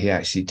than that he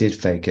actually did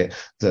fake it,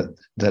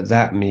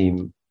 that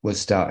meme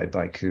was started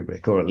by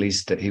Kubrick, or at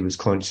least that he was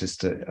conscious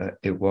that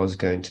it was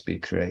going to be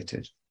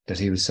created, that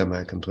he was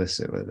somehow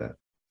complicit with that.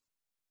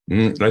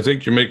 I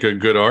think you make a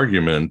good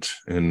argument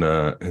in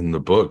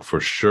the book, for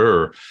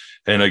sure.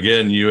 And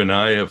again, you and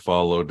I have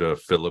followed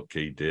Philip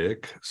K.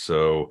 Dick,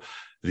 so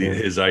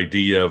his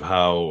idea of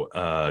how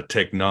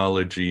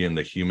technology and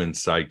the human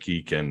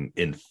psyche can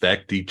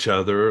infect each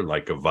other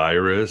like a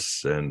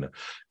virus and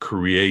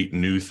create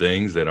new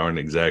things that aren't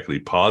exactly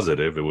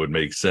positive. It would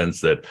make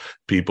sense that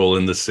people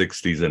in the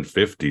 60s and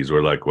 50s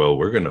were like, well,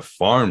 we're going to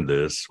farm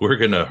this, we're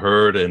going to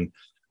herd, and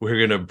we're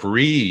going to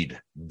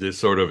breed this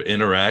sort of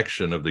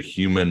interaction of the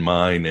human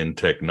mind and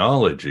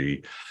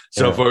technology.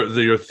 So for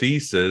your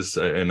thesis,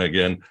 and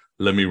again,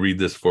 let me read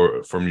this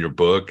from your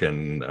book,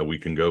 and we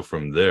can go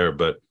from there.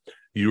 But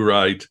you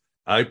write,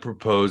 I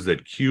propose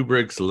that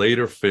Kubrick's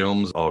later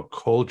films are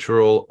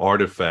cultural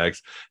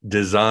artifacts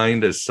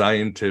designed as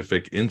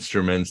scientific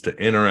instruments to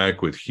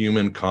interact with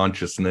human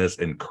consciousness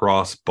and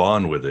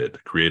cross-bond with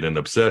it, create an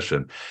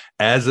obsession,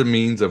 as a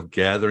means of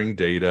gathering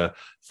data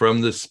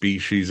from the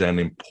species and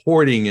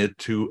importing it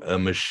to a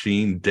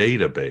machine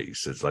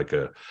database. It's like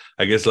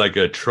like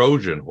a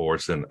Trojan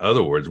horse. In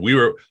other words,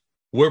 we're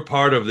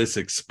part of this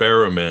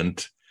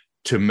experiment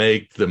to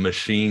make the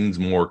machines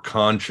more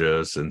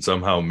conscious and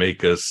somehow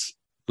make us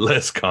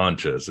less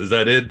conscious. Is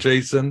that it,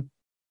 Jason?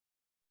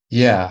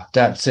 Yeah,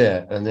 that's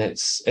it. And it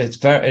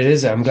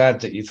is. I'm glad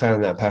that you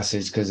found that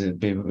passage, because it'd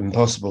be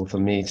impossible for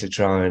me to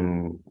try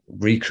and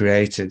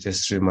recreate it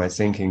just through my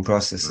thinking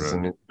processes. Right.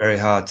 And it's very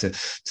hard to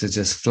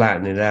just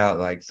flatten it out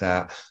like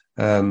that.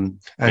 And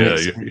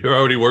you're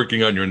already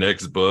working on your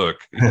next book.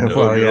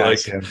 Well, yeah,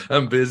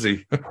 I'm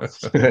busy.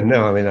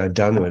 No, I mean, I'm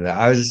done with it.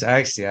 I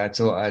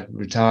thought I'd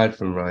retired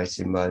from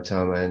writing by the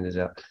time I ended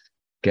up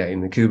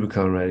getting the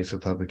Kubrickon ready for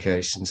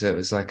publication. So it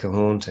was like a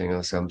haunting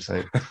or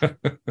something.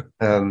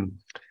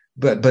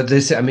 But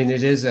this, I mean,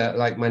 it is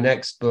like my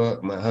next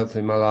book,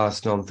 hopefully my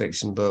last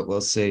nonfiction book,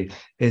 we'll see,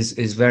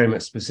 is very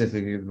much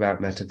specifically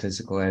about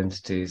metaphysical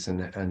entities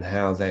and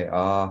how they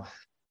are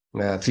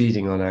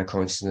feeding on our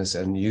consciousness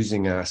and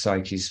using our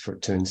psyches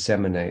to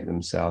inseminate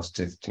themselves,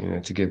 to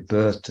give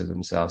birth to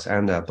themselves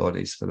and our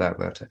bodies, for that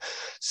matter.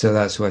 So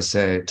that's why I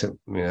say it took,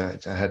 I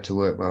had to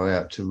work my way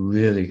up to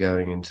really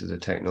going into the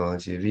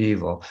technology of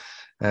evil,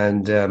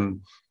 and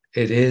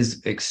it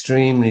is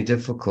extremely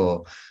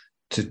difficult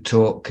to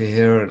talk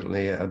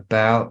coherently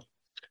about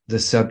the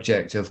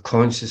subject of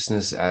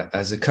consciousness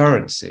as a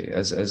currency,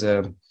 as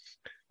a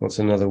what's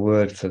another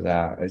word for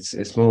that?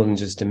 It's more than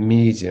just a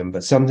medium,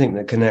 but something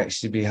that can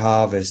actually be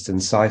harvested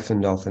and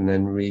siphoned off and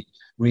then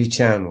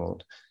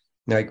rechanneled.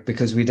 Like,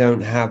 because we don't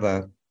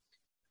really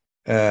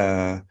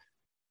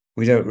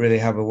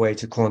have a way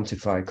to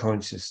quantify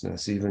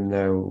consciousness, even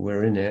though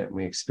we're in it,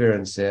 we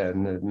experience it,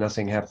 and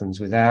nothing happens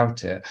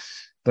without it.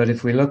 But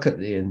if we look at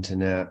the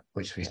internet,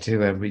 which we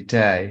do every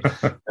day,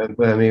 I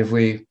mean, if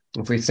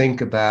we think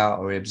about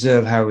or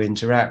observe how we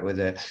interact with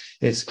it,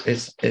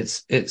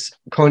 it's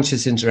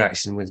conscious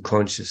interaction with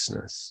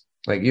consciousness.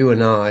 Like you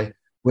and I,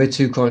 we're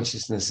two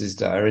consciousnesses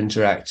that are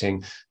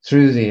interacting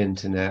through the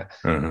internet.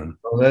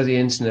 Although the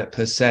internet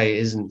per se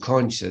isn't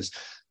conscious,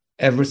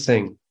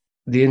 the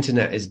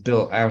internet is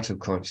built out of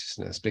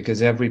consciousness,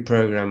 because every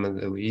programmer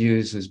that we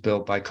use was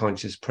built by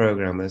conscious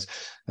programmers.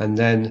 And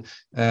then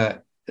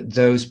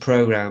those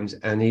programs,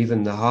 and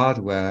even the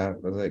hardware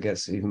that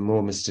gets even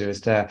more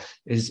mysterious there,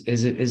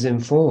 is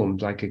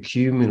informed like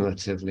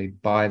accumulatively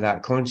by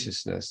that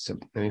consciousness. So,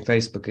 I mean,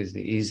 Facebook is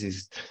the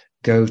easiest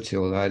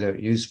go-to, although I don't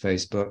use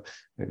Facebook.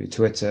 Maybe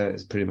Twitter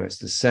is pretty much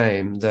the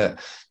same. That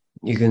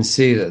you can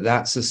see that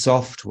that's a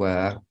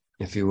software,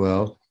 if you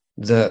will,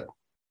 that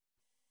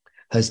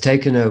has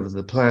taken over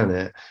the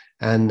planet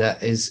and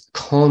that is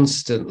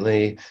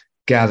constantly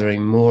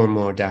gathering more and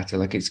more data.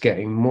 Like, it's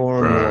getting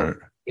more and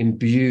more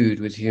imbued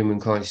with human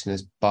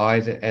consciousness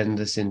by the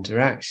endless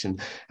interaction.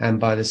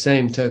 And by the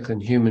same token,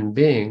 human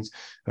beings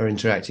are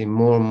interacting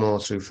more and more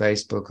through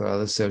Facebook or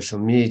other social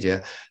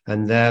media,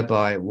 and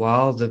thereby,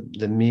 while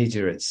the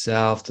media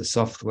itself, the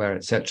software,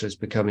 etc., is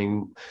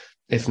becoming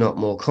if not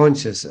more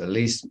conscious, at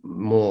least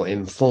more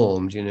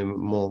informed,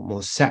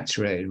 more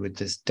saturated with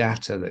this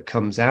data that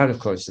comes out of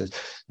consciousness,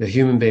 the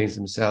human beings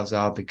themselves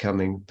are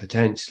becoming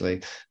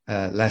potentially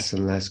less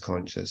and less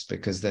conscious,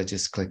 because they're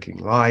just clicking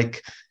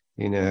like,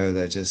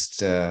 they're just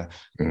they're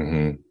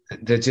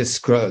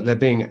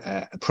being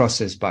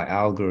processed by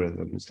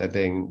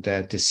algorithms.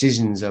 Their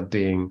decisions are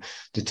being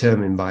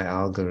determined by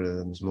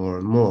algorithms more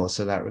and more.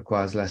 So that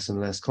requires less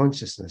and less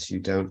consciousness. You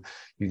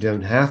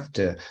don't have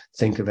to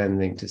think of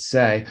anything to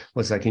say.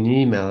 Well, it's like in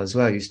email as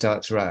well. You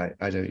start to write.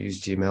 I don't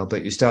use Gmail,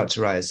 but you start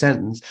to write a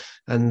sentence,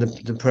 and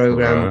the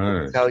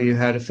program will tell you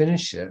how to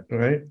finish it.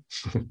 Right.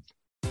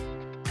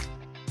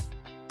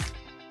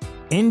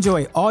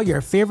 Enjoy all your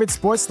favorite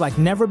sports like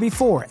never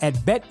before at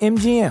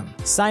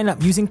BetMGM. Sign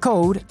up using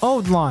code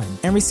OldLine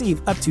and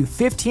receive up to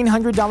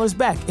 $1,500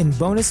 back in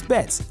bonus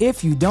bets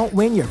if you don't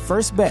win your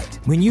first bet.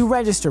 When you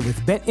register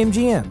with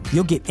BetMGM,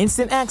 you'll get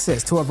instant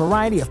access to a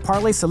variety of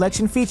parlay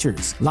selection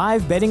features,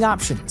 live betting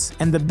options,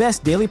 and the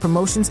best daily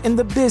promotions in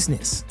the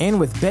business. And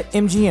with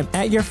BetMGM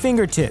at your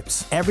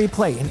fingertips, every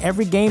play and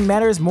every game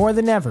matters more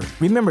than ever.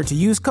 Remember to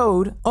use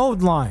code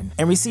OldLine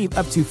and receive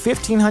up to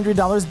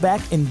 $1,500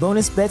 back in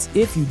bonus bets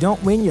if you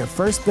don't win your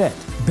first bet.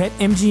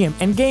 BetMGM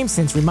and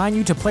GameSense remind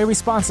you to play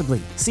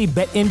responsibly. See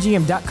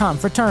BetMGM.com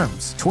for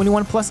terms.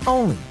 21 plus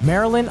only.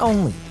 Maryland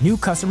only. New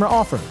customer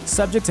offer.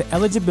 Subject to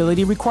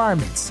eligibility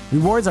requirements.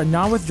 Rewards are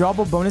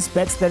non-withdrawable bonus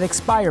bets that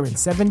expire in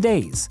 7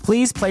 days.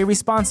 Please play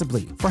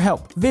responsibly. For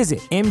help,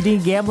 visit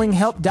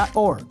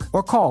mdgamblinghelp.org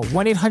or call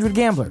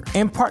 1-800-GAMBLER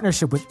in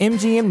partnership with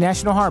MGM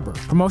National Harbor.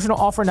 Promotional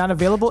offer not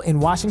available in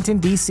Washington,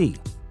 D.C.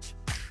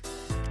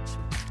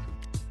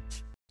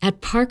 At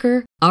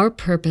Parker, our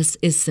purpose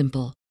is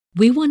simple.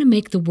 We want to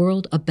make the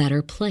world a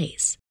better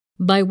place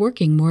by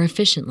working more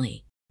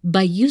efficiently,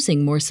 by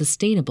using more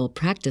sustainable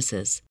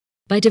practices,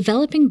 by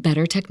developing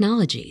better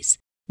technologies.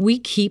 We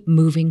keep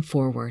moving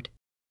forward.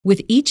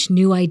 With each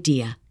new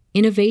idea,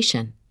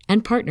 innovation,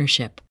 and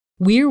partnership,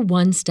 we're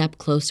one step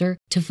closer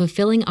to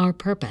fulfilling our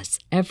purpose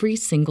every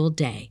single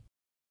day.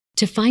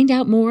 To find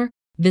out more,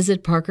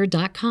 visit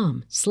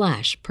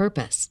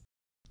parker.com/purpose.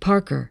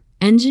 Parker,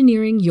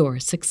 engineering your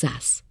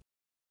success.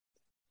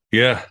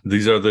 Yeah,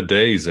 these are the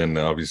days. And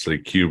obviously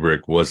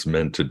Kubrick was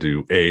meant to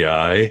do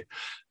AI.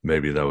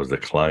 Maybe that was the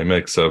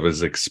climax of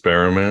his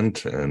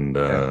experiment. And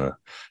I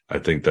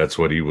think that's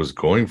what he was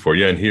going for.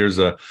 Yeah, and here's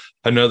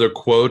another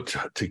quote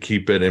to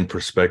keep it in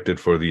perspective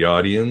for the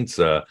audience.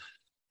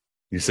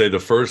 You say your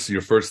first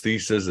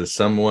thesis is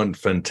somewhat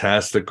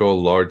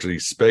fantastical, largely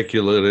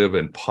speculative,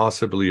 and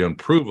possibly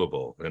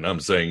unprovable. And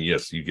I'm saying,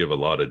 yes, you give a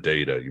lot of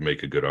data. You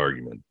make a good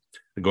argument.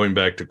 Going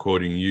back to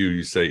quoting you,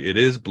 you say, it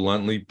is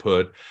bluntly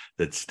put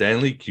that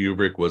Stanley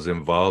Kubrick was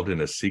involved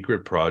in a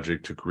secret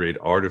project to create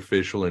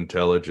artificial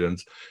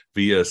intelligence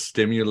via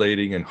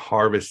stimulating and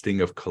harvesting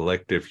of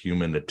collective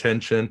human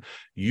attention,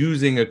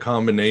 using a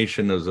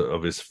combination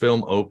of his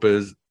film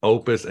opus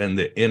and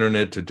the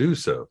internet to do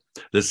so.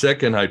 The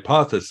second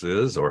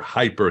hypothesis, or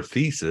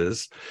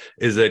hyperthesis,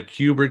 is that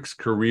Kubrick's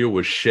career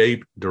was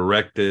shaped,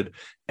 directed,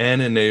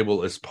 and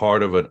enabled as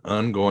part of an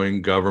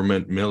ongoing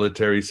government,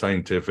 military,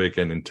 scientific,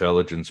 and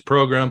intelligence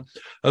program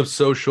of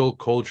social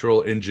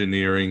cultural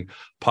engineering,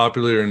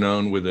 popularly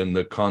known within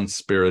the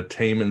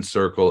conspiratainment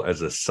circle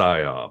as a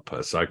PSYOP,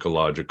 a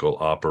psychological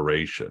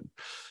operation.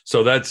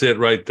 So that's it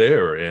right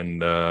there.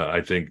 And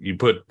I think you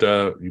put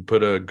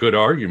good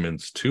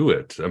arguments to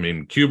it. I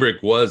mean,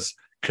 Kubrick was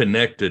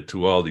connected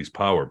to all these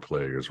power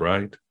players,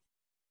 right?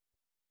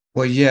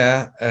 Well,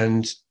 yeah,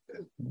 and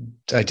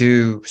I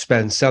do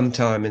spend some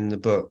time in the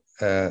book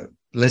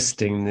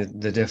listing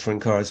the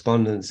different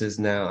correspondences.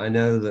 Now, I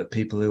know that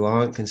people who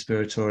aren't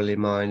conspiratorially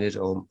minded,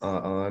 or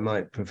I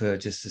might prefer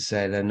just to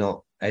say they're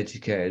not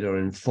educated or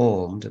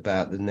informed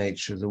about the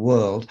nature of the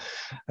world,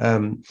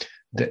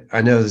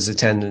 I know there's a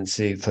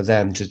tendency for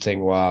them to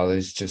think, well,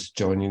 it's just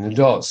joining the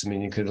dots. I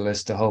mean, you could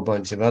list a whole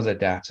bunch of other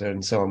data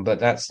and so on, but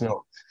that's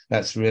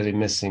really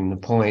missing the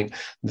point.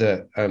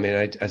 That, I mean,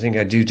 I think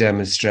I do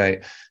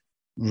demonstrate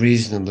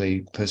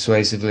reasonably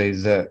persuasively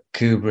that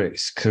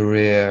Kubrick's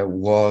career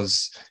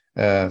was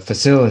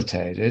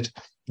facilitated,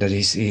 that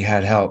he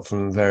had help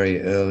from a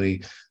very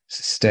early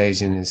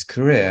stage in his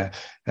career.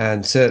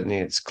 And certainly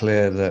it's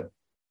clear that,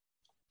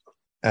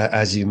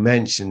 as you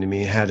mentioned, I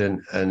mean, he had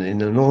an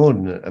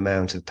inordinate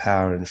amount of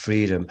power and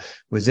freedom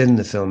within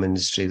the film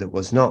industry that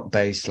was not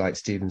based, like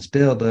Steven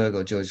Spielberg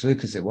or George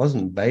Lucas, it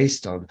wasn't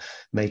based on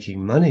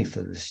making money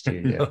for the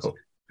studios. No.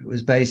 It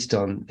was based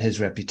on his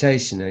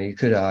reputation. Now, you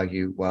could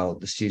argue, well,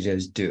 the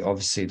studios do,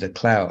 obviously, the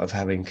clout of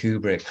having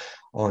Kubrick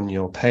on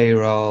your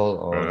payroll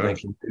or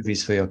making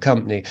movies for your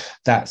company,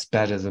 that's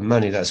better than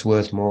money. That's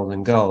worth more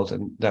than gold.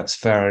 And that's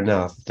fair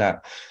enough.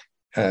 That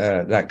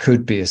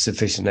could be a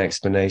sufficient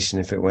explanation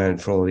if it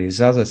weren't for all these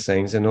other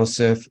things. And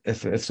also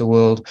if the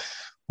world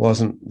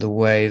wasn't the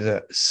way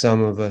that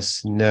some of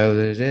us know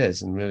that it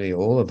is, and really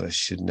all of us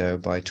should know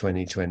by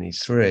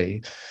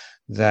 2023,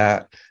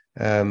 that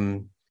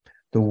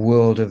the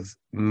world of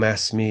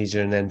mass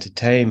media and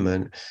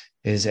entertainment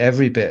is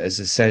every bit as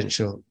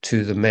essential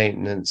to the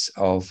maintenance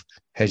of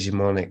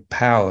hegemonic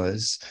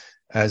powers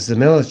as the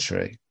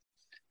military.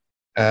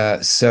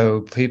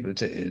 So people,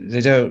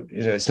 they don't,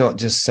 it's not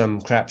just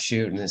some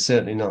crapshoot, and it's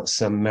certainly not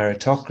some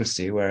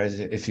meritocracy, whereas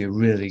if you're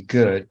really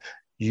good,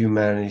 you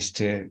manage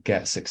to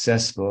get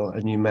successful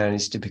and you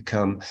manage to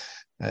become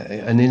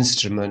an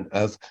instrument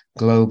of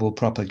global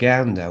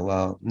propaganda.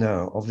 Well,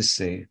 no,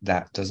 obviously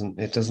it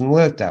doesn't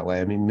work that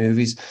way. I mean,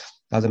 movies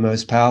are the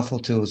most powerful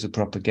tools of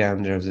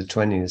propaganda of the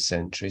 20th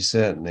century,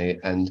 certainly,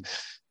 and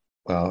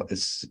well,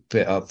 it's a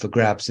bit up for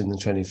grabs in the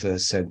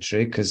 21st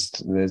century because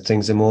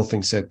things are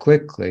morphing so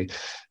quickly.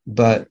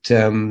 But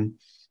so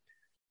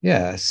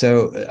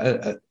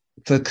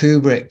for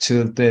Kubrick to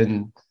have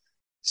been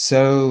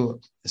so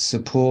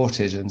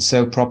supported and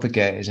so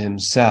propagated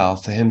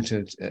himself, for him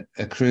to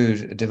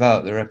have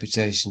developed the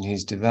reputation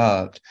he's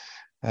developed,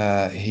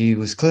 he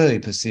was clearly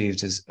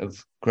perceived as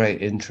of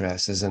great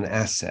interest, as an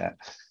asset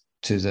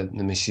to the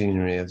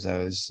machinery of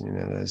those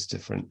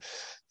different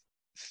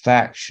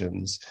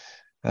factions.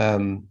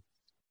 So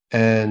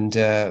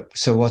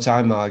what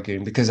I'm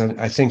arguing, because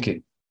I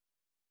think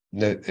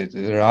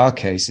there are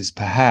cases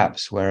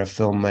perhaps where a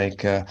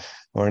filmmaker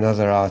or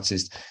another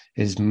artist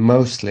is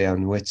mostly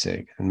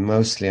unwitting and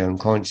mostly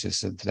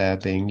unconscious of their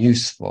being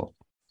useful.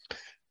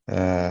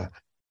 I'm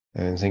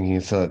thinking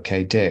of Philip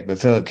K. Dick, but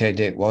Philip K.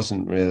 Dick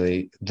wasn't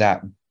really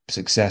that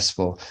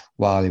successful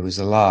while he was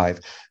alive.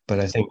 But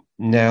I think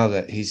now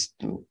that he's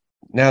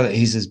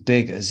as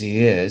big as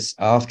he is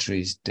after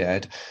he's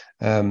dead,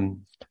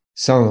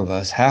 some of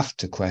us have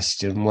to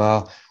question,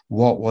 well,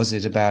 what was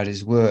it about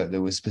his work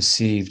that was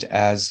perceived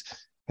as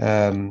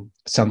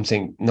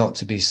something not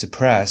to be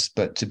suppressed,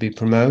 but to be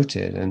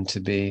promoted and to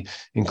be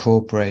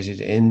incorporated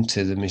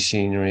into the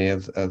machinery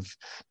of the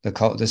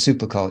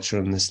superculture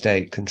and the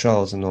state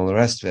controls and all the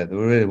rest of it? There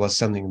really was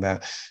something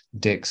about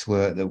Dick's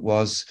work that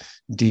was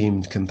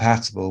deemed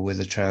compatible with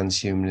a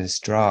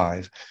transhumanist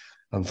drive,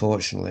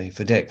 unfortunately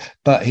for Dick.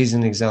 But he's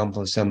an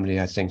example of somebody,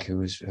 I think,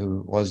 who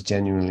was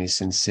genuinely,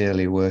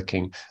 sincerely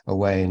working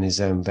away in his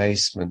own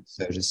basement,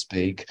 so to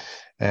speak.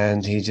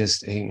 And he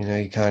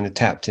kind of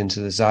tapped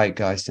into the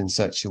zeitgeist in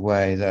such a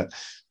way that,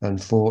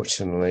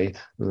 unfortunately,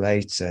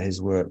 later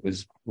his work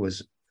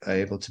was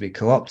able to be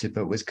co-opted.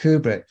 But with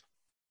Kubrick,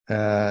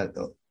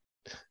 the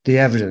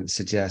evidence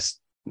suggests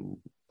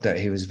that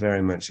he was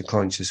very much a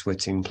conscious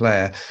witting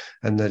player,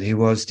 and that he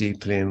was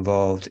deeply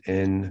involved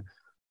in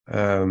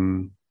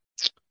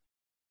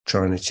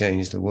trying to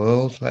change the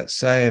world, let's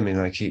say. I mean,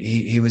 like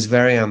he was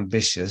very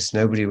ambitious.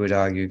 Nobody would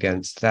argue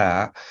against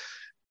that.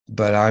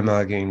 But I'm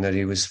arguing that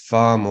he was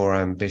far more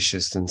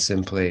ambitious than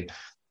simply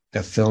a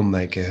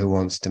filmmaker who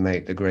wants to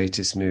make the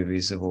greatest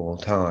movies of all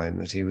time.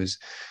 That he was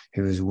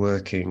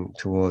working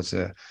towards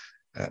a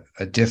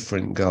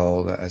different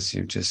goal that, as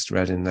you just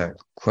read in that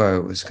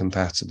quote, was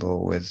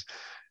compatible with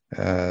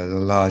the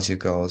larger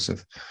goals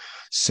of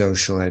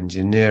social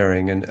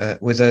engineering and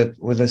with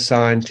a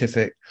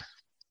scientific,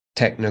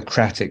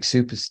 technocratic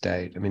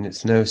superstate. I mean,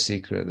 it's no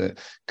secret that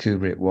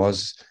Kubrick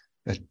was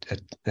a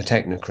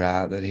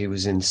technocrat, that he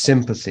was in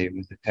sympathy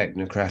with the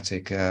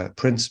technocratic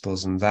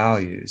principles and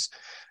values.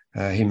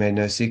 He made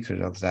no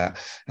secret of that.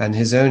 And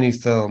his only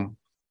film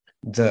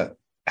that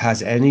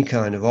has any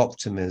kind of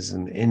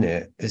optimism in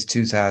it is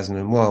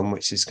 2001,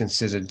 which is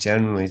considered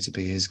generally to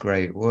be his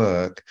great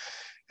work,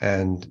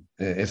 and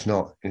if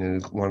not,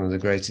 one of the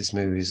greatest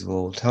movies of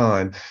all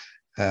time.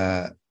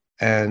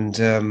 And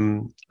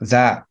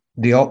that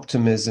the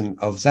optimism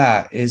of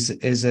that is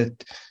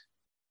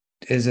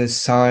a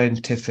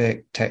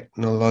scientific,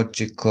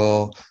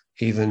 technological,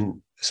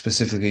 even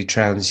specifically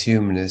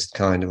transhumanist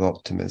kind of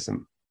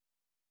optimism.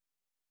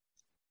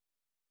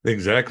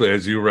 Exactly.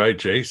 As you write,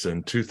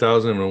 Jason,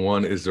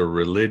 2001 is a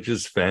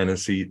religious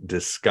fantasy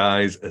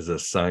disguised as a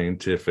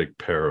scientific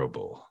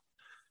parable.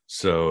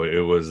 So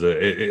it was,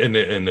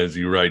 and as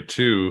you write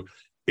too,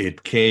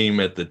 it came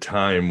at the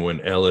time when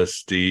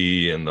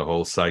LSD and the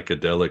whole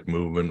psychedelic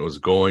movement was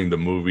going. The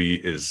movie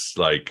is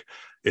like,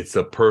 it's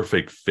a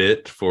perfect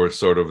fit for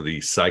sort of the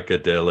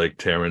psychedelic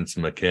Terence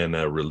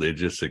McKenna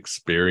religious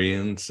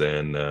experience.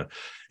 And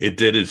it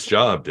did its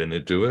job, didn't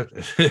it do it?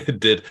 It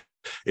did.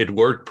 It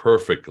worked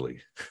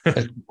perfectly.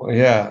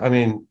 Yeah, I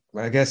mean,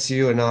 I guess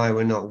you and I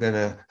were not going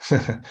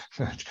to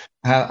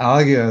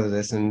argue over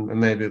this, and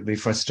maybe it'll be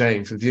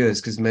frustrating for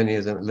viewers because many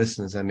of them,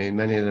 listeners, I mean,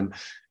 many of them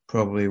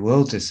probably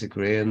will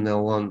disagree and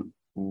they'll want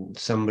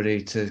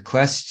somebody to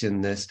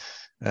question this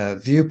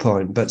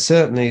viewpoint. But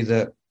certainly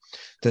that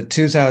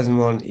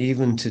 2001,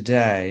 even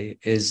today,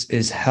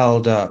 is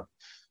held up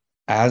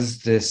as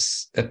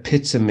this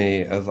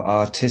epitome of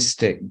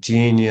artistic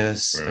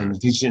genius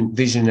and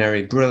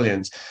visionary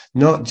brilliance,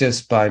 not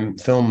just by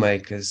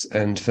filmmakers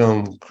and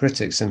film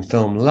critics and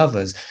film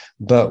lovers,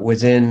 but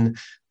within,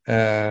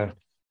 I'm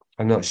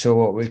not sure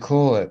what we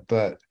call it,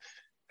 but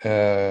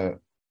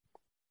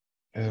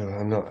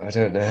I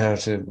don't know how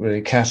to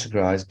really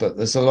categorize, but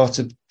there's a lot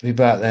of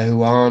people out there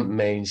who aren't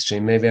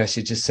mainstream. Maybe I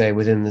should just say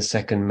within the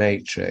second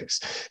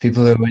matrix,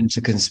 people who are into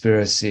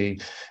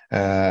conspiracy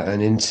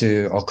and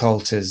into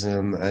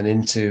occultism and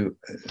into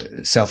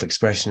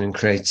self-expression and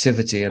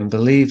creativity, and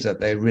believe that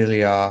they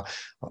really are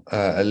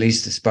at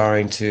least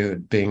aspiring to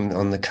being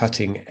on the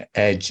cutting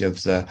edge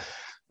of the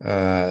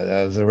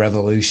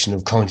revolution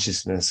of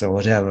consciousness, or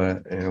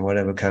whatever,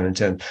 whatever kind of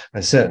term.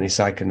 And certainly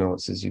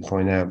psychonauts, as you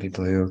point out,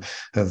 people who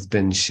have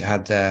been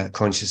had their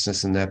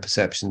consciousness and their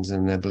perceptions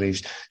and their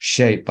beliefs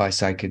shaped by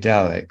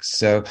psychedelics.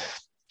 So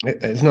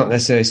it's not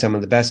necessarily some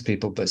of the best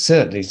people, but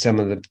certainly some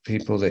of the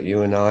people that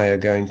you and I are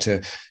going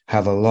to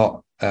have a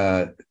lot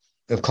of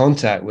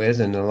contact with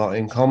and a lot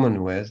in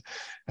common with,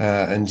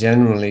 and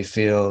generally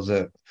feel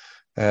that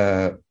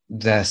they're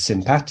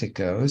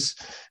simpaticos.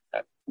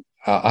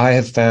 I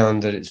have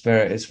found that it's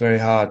very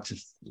hard to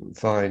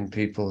find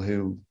people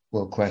who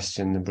will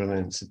question the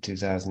brilliance of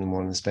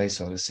 2001: A Space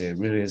Odyssey. It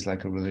really is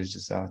like a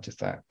religious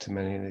artifact to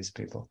many of these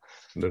people.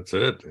 That's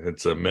it.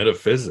 It's a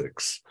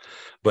metaphysics,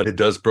 but it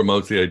does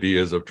promote the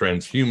ideas of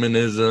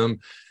transhumanism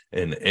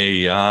and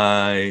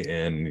AI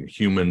and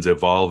humans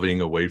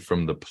evolving away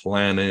from the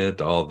planet,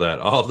 all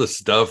the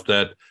stuff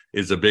that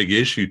is a big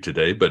issue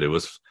today. But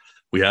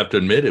we have to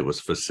admit, it was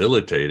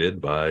facilitated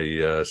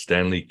by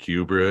Stanley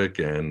Kubrick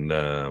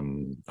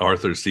and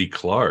Arthur C.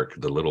 Clarke,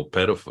 the little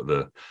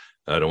pedophile.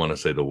 I don't want to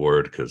say the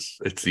word because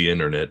it's the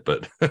internet,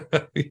 but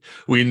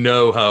we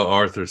know how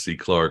Arthur C.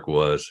 Clarke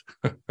was.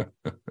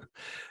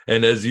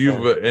 And as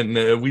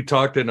we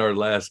talked in our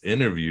last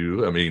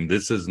interview, I mean,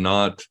 this is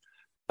not.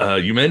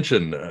 You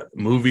mentioned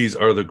movies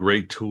are the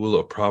great tool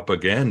of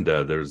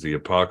propaganda. There's the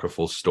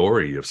apocryphal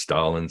story of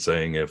Stalin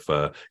saying, if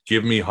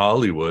give me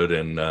Hollywood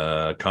and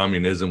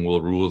communism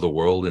will rule the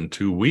world in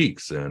 2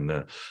 weeks.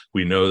 And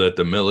we know that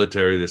the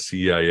military, the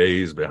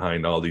CIA is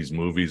behind all these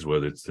movies,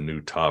 whether it's the new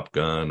Top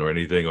Gun or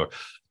anything. Or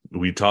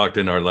we talked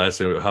in our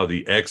last interview how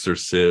The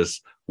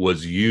Exorcist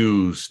was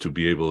used to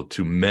be able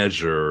to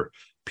measure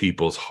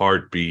people's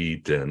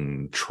heartbeat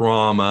and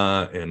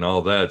trauma and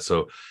all that.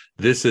 So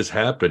this is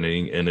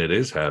happening, and it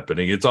is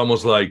happening. It's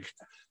almost like,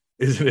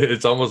 isn't it?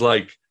 It's almost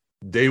like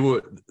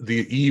the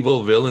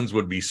evil villains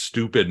would be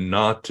stupid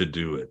not to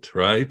do it,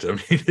 right? I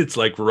mean, it's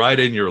like right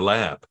in your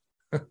lap.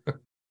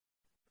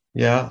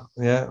 Yeah.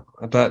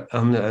 But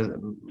on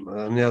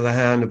the other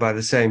hand, by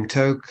the same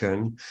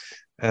token,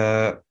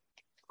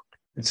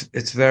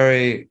 it's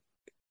very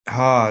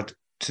hard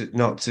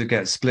not to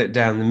get split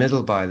down the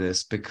middle by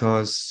this,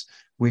 because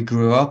we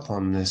grew up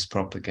on this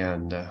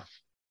propaganda,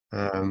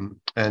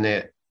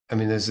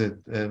 and there's a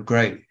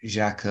great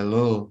Jacques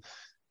Ellul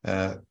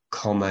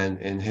comment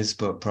in his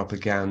book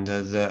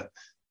Propaganda that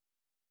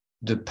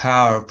the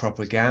power of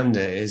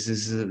propaganda is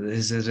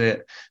that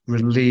it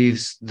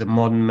relieves the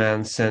modern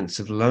man's sense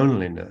of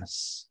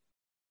loneliness,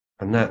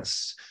 and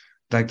that's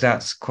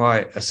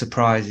quite a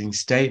surprising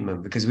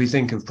statement, because we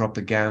think of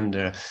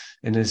propaganda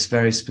in this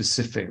very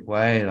specific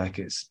way, like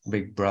it's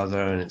Big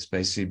Brother and it's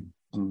basically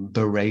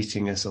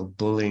berating us or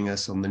bullying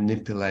us or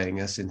manipulating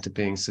us into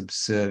being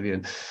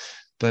subservient.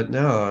 But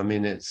no, I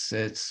mean, it's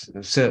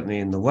certainly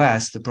in the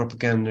West, the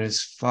propaganda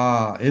is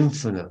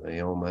infinitely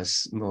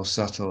almost more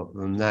subtle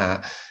than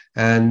that.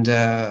 And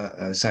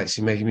it's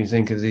actually making me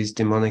think of these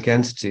demonic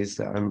entities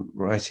that I'm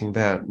writing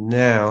about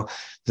now,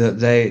 that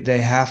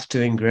they have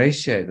to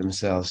ingratiate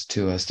themselves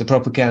to us. The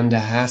propaganda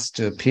has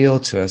to appeal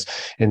to us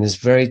in this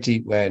very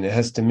deep way, and it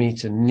has to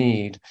meet a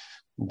need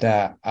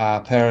that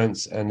our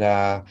parents and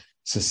our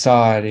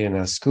society and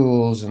our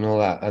schools and all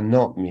that are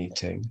not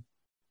meeting.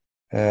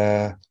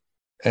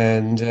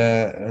 And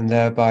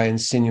thereby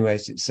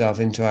insinuate itself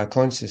into our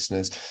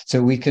consciousness.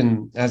 So we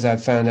can, as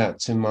I've found out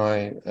to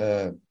my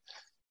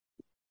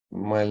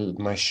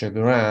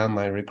chagrin,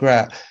 my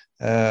regret,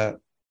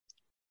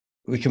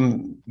 we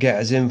can get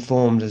as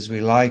informed as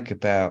we like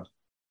about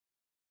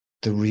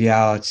the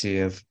reality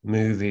of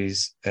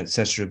movies,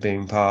 etc.,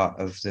 being part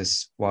of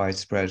this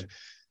widespread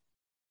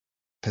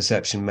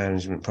perception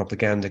management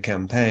propaganda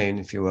campaign,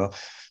 if you will,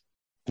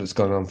 that's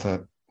gone on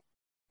for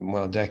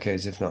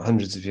decades, if not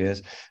hundreds of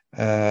years.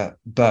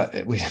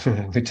 But we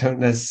don't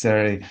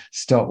necessarily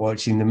stop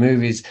watching the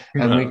movies,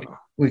 and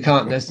we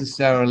can't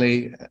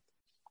necessarily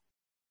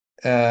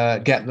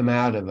get them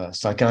out of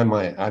us. Like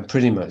I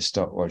pretty much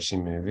stopped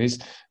watching movies,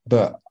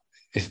 but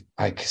if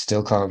I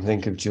still can't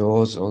think of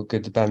Jaws or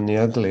Good, the Bad, and the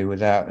Ugly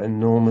without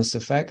enormous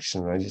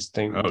affection. I just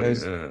think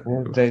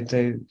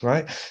they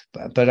right.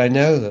 But I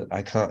know that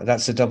I can't.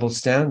 That's a double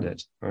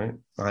standard, right?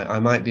 I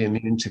might be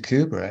immune to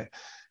Kubrick,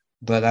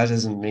 but that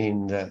doesn't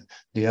mean that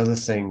the other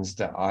things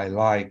that I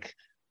like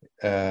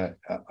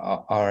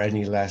are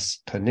any less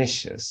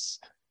pernicious.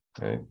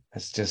 Right?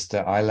 It's just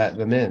that I let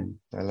them in.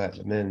 Right? I let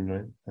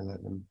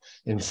them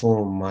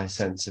inform my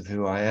sense of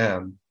who I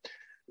am.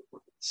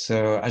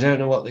 So I don't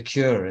know what the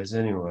cure is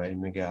anyway,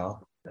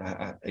 Miguel.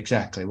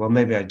 Exactly. Well,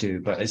 maybe I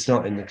do, but it's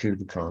not in the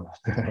Kubicon.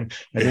 I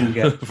didn't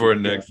get for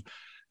next.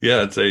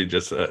 Yeah, I'd say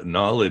just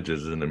knowledge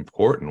is an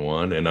important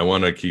one. And I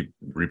want to keep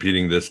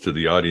repeating this to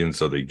the audience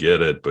so they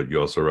get it. But you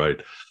also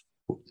write,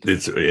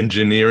 It's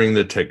engineering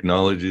the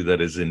technology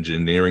that is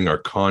engineering our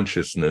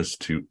consciousness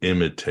to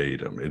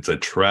imitate them. It's a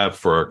trap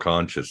for our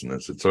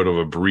consciousness. It's sort of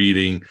a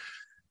breeding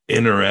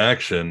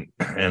interaction,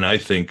 and I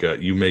think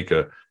you make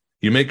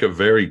a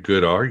very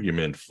good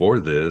argument for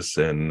this.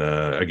 And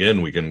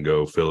again, we can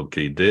go Philip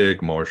K.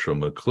 Dick, Marshall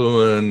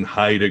McLuhan,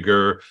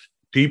 Heidegger.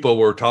 People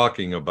were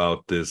talking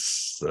about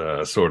this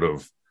sort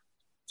of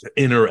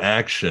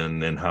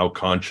interaction and how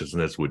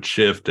consciousness would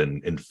shift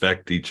and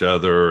infect each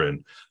other,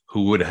 and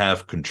who would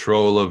have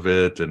control of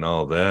it and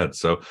all that.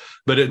 So,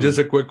 but just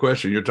a quick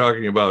question. You're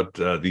talking about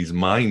these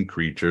mind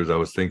creatures. I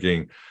was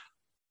thinking,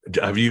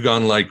 have you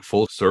gone like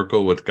full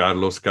circle with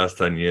Carlos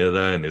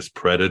Castañeda and his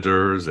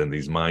predators and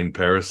these mind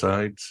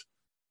parasites?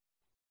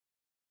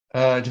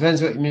 It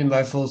depends what you mean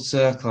by full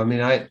circle. I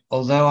mean,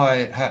 although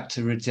I had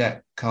to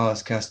reject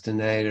Carlos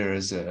Castaneda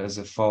as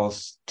a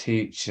false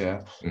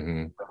teacher,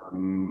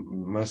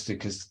 mostly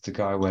because the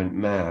guy went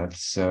mad.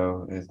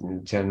 So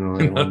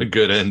generally, not a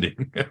good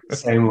ending.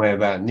 Same way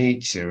about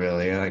Nietzsche,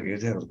 really. Like, you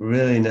don't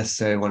really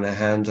necessarily want to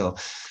handle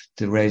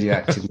the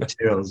radioactive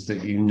materials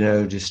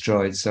that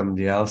destroyed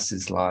somebody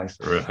else's life.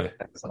 Right.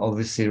 That's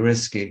obviously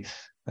risky.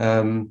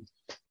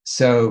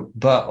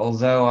 But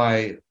although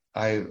I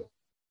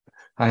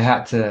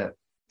had to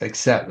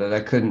accept that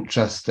I couldn't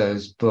trust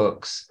those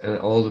books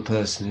or the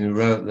person who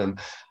wrote them,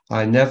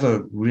 I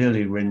never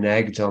really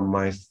reneged on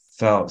my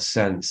felt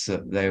sense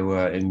that they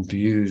were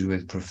imbued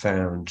with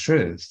profound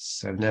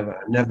truths. I never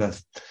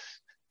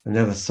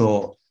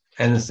thought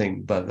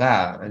anything but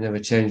that. I never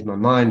changed my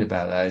mind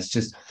about that. It's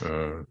just,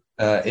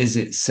 is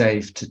it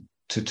safe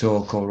to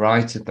talk or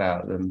write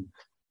about them?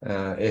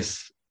 I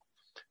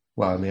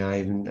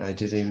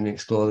did even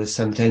explore this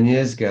some 10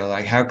 years ago.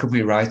 Like, how could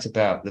we write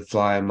about the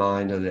flyer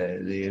mind or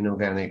the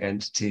inorganic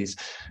entities?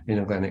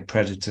 Inorganic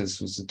predators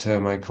was the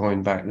term I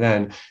coined back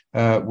then,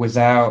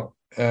 without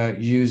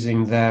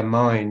using their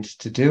mind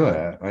to do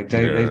it. Like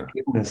they've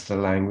given us the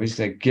language,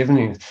 they've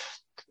given us,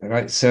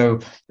 right? So,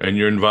 and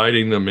you're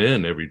inviting them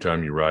in every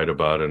time you write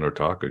about it or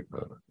talk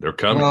about it. They're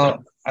coming.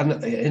 Well,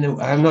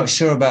 I'm not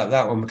sure about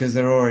that one because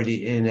they're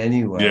already in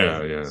anyway.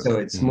 Yeah. So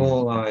it's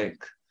more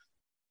like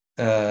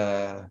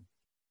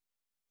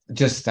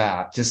just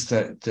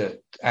that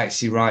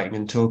actually writing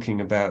and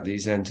talking about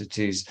these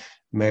entities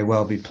may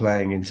well be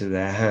playing into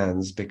their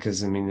hands,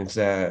 because I mean, if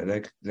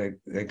they're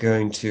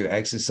going to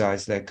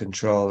exercise their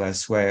control, their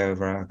sway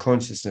over our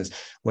consciousness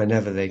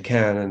whenever they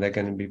can, and they're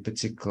going to be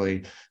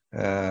particularly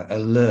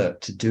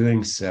alert to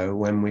doing so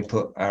when we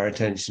put our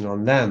attention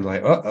on them.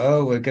 Like,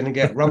 we're going to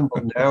get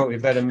rumbled now. We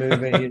better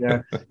move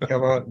it.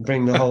 Come on,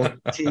 bring the whole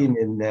team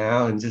in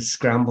now, and just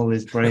scramble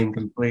his brain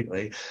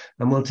completely,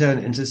 and we'll turn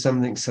it into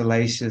something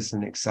salacious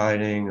and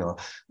exciting, or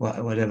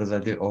whatever they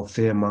do, or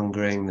fear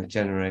mongering that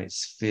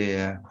generates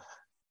fear.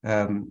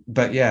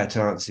 But yeah,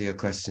 to answer your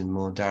question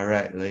more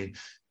directly,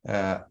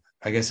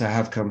 I guess I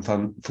have come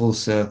full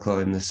circle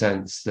in the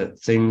sense that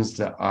things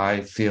that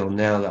I feel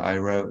now that I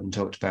wrote and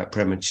talked about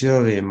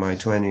prematurely in my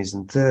 20s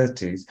and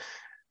 30s,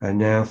 I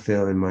now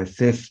feel in my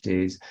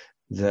 50s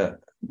that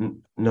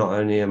not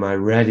only am I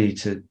ready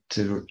to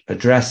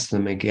address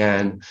them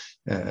again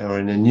or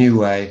in a new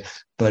way,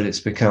 but it's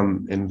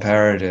become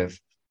imperative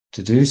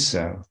to do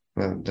so.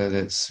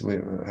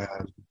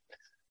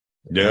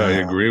 I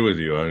agree with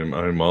you.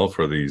 I'm all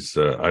for these.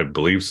 I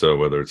believe so,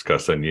 whether it's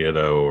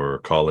Castañeda or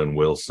Colin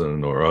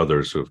Wilson or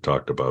others who have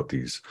talked about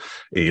these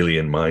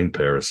alien mind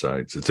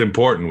parasites. It's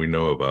important we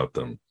know about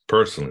them.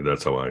 Personally,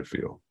 that's how I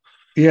feel.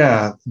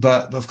 Yeah,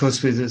 but of course,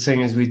 the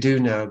thing is, we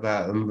do know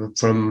about them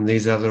from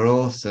these other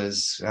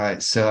authors,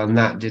 right? So, and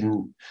that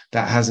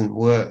hasn't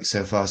worked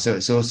so far. So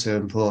it's also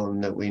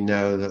important that we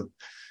know that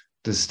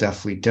the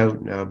stuff we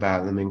don't know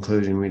about them,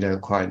 including we don't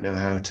quite know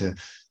how to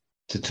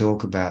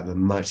talk about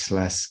them, much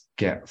less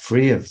get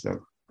free of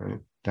them. Right?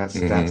 That's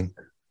the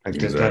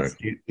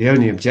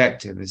only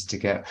objective, is to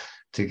get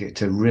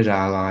to rid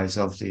our lives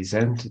of these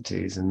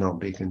entities and not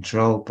be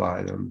controlled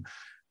by them.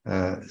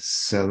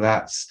 So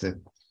that's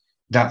the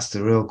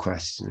real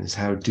question: is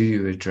how do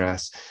you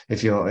address,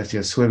 if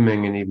you're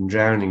swimming and even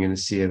drowning in a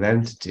sea of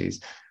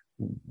entities,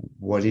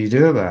 what do you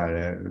do about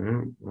it?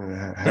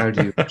 How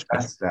do you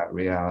address that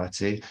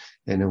reality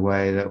in a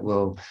way that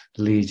will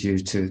lead you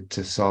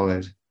to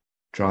solid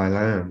dry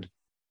land?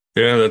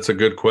 Yeah, that's a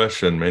good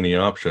question. Many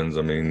options.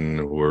 I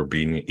mean, we're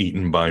being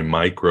eaten by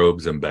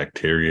microbes and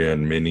bacteria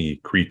and many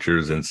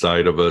creatures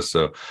inside of us.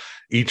 So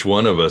each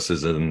one of us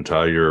is an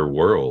entire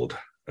world,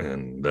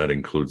 and that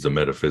includes the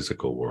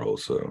metaphysical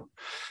world. So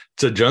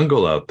it's a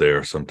jungle out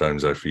there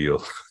sometimes, I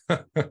feel.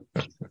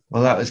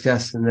 Well, that was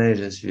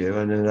Castaneda's view.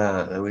 I know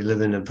that we live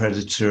in a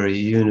predatory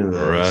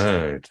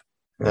universe.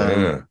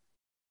 Right.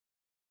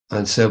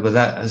 And so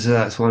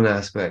that's one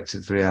aspect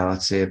of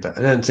reality, but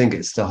I don't think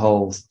it's the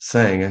whole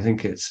thing. I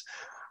think it's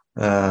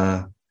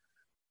a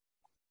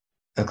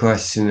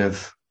question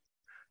of,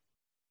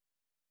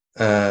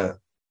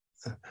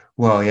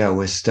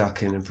 we're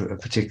stuck in a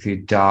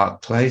particularly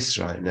dark place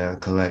right now,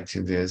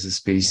 collectively as a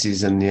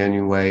species, and the only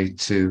way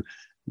to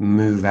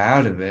move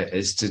out of it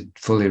is to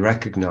fully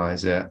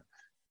recognize it.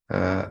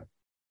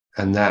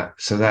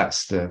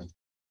 that's the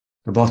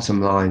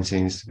bottom line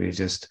seems to be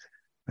just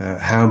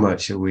how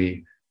much are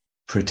we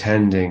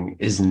pretending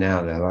isn't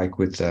out there. Like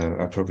with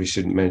I probably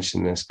shouldn't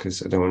mention this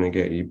because I don't want to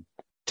get you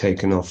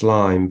taken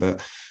offline,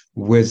 but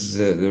with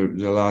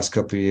the last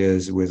couple of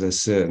years with a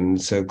certain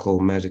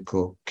so-called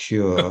medical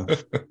cure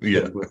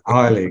that was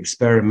highly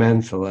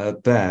experimental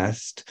at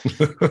best,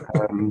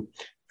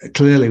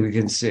 clearly we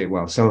can see,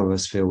 well, some of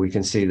us feel we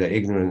can see that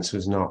ignorance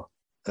was not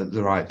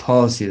the right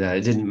policy there.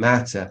 It didn't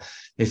matter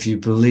if you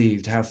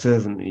believed, how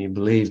fervently you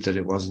believed that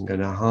it wasn't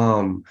going to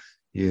harm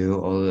you,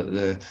 or that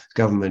the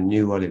government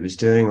knew what it was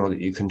doing, or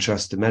that you can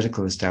trust the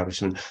medical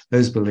establishment.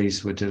 Those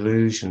beliefs were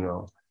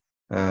delusional.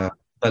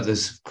 But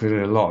there's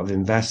clearly a lot of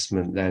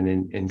investment then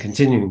in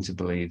continuing to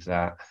believe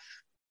that.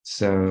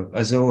 So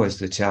as always,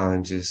 the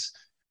challenge is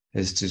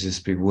to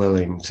just be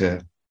willing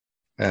to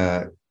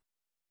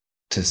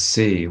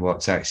see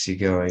what's actually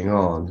going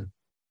on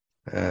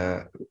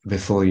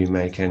before you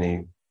make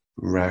any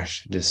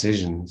rash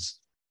decisions.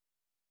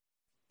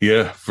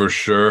 Yeah, for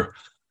sure.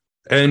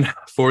 And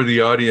for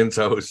the audience,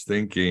 I was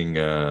thinking,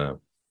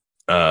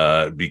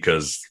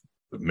 because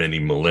many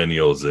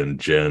millennials and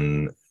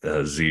Gen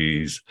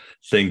Zs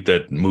think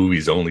that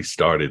movies only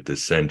started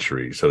this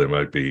century. So there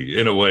might be,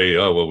 in a way,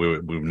 oh, well,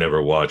 we've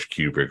never watched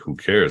Kubrick, who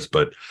cares?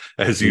 But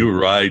as you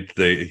write,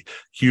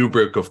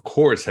 Kubrick, of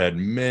course, had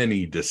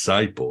many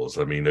disciples.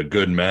 I mean, a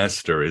good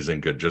master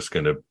isn't just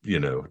going to,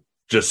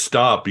 just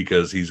stop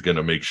because he's going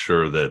to make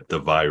sure that the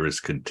virus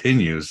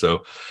continues.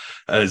 So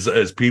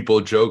as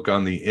people joke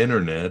on the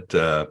internet,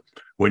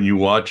 when you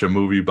watch a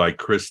movie by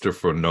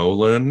Christopher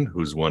Nolan,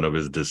 who's one of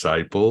his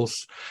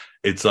disciples,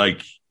 it's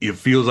like, it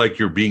feels like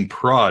you're being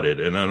prodded.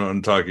 And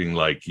I'm talking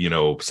like,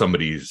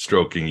 somebody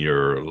stroking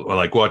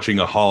like watching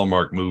a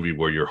Hallmark movie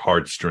where your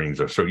heartstrings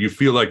are. So you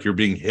feel like you're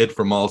being hit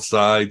from all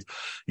sides.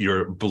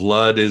 Your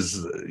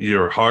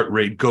heart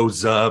rate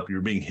goes up. You're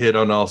being hit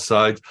on all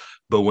sides.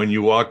 But when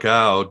you walk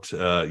out,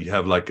 you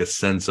have like a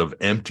sense of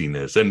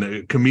emptiness.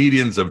 And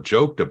comedians have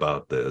joked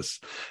about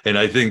this. And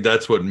I think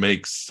that's what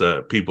makes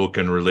people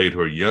can relate who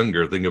are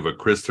younger. Think of a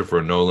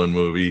Christopher Nolan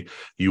movie.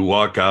 You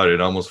walk out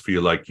and almost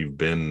feel like you've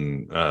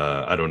been,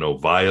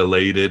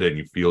 violated, and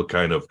you feel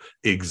kind of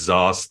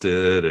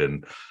exhausted.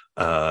 And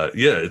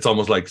it's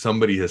almost like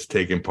somebody has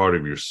taken part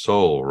of your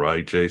soul,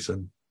 right,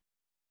 Jason?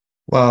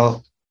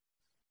 Well,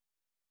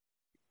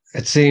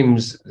 it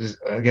seems,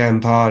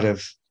 again, part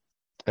of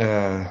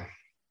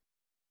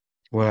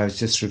what I was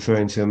just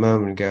referring to a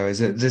moment ago is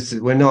that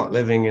we're not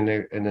living in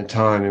a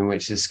time in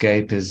which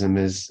escapism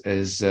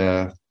is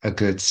a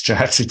good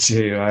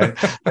strategy, right?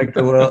 Like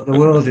the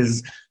world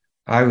is,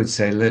 I would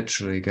say,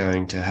 literally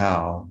going to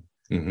hell.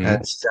 Mm-hmm.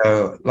 And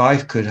so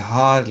life could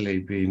hardly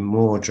be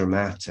more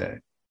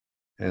dramatic.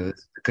 It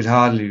could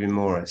hardly be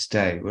more at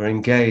stake. We're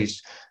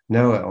engaged,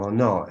 know it or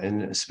not,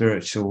 in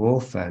spiritual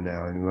warfare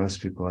now. I mean,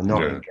 most people are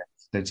not engaged.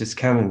 They're just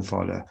cannon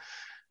fodder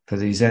for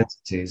these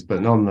entities,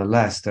 but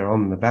nonetheless, they're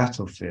on the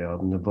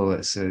battlefield, and the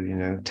bullets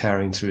are,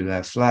 tearing through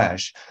their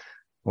flesh,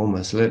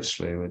 almost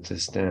literally, with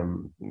this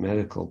damn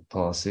medical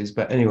policies.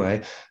 But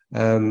anyway,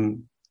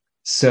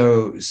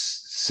 so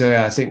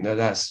I think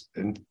that's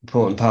an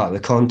important part of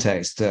the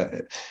context,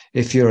 that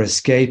if you're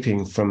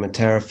escaping from a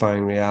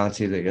terrifying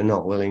reality that you're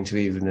not willing to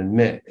even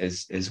admit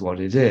is what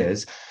it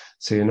is,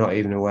 so you're not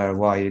even aware of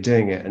why you're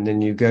doing it, and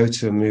then you go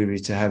to a movie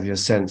to have your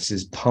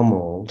senses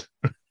pummeled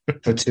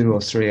for 2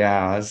 or 3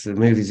 hours, the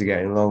movies are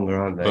getting longer,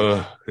 aren't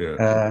they?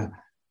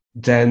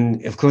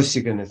 Then of course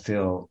you're going to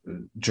feel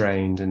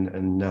drained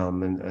and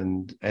numb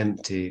and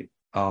empty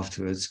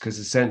afterwards, because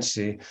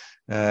essentially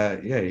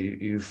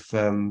you've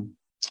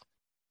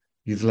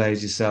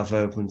laid yourself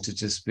open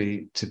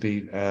to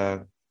be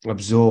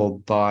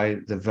absorbed by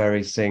the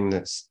very thing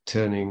that's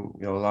turning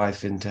your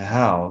life into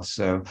hell.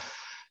 So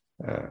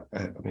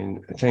I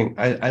think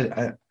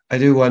I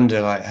do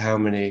wonder, like, how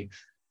many,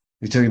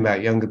 you're talking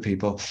about younger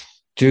people,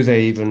 do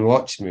they even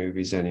watch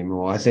movies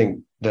anymore? I think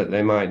that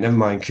they might, never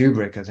mind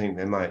Kubrick, I think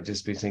they might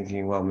just be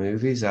thinking, well,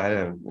 movies, I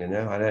don't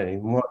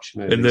even watch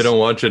movies. And they don't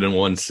watch it in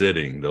one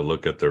sitting. They'll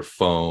look at their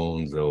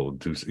phones. They'll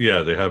do,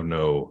 they have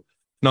not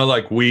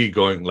like we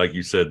going, like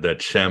you said, that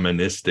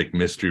shamanistic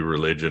mystery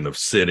religion of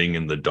sitting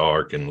in the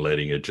dark and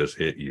letting it just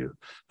hit you.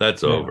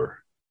 That's over.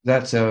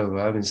 That's over.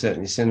 I mean,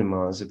 certainly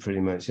cinemas are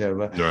pretty much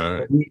over.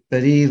 Right.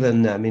 But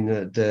even,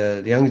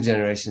 the younger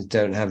generations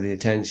don't have the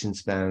attention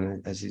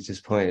span, as you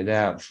just pointed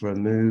out, for a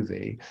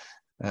movie.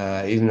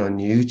 Even on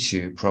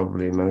YouTube,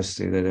 probably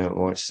mostly they don't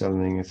watch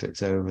something if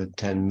it's over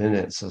 10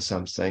 minutes or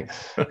something.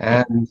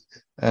 And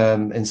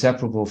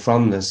inseparable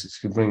from this, which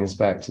could bring us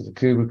back to the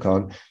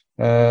Kubrickon,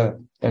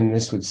 and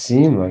this would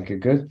seem like a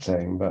good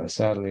thing, but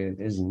sadly it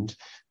isn't.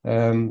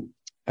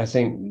 I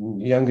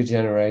think younger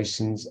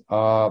generations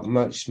are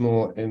much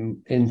more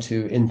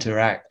into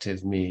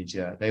interactive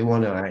media. They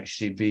want to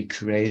actually be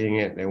creating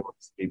it. They want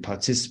to be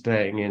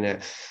participating in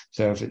it.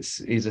 So if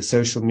it's either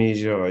social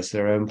media or it's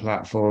their own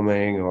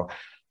platforming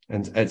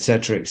and et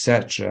cetera, et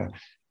cetera.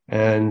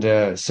 And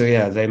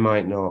they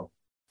might not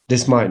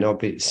this might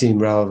not seem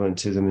relevant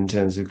to them in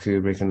terms of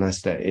Kubrick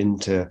unless they're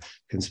into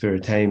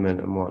conspiratainment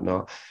and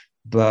whatnot.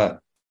 But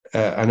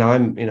and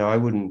I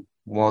wouldn't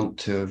want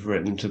to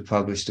have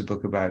published a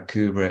book about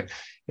Kubrick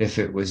if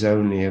it was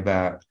only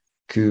about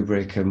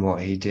Kubrick and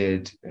what he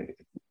did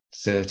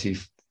 30,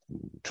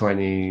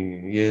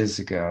 20 years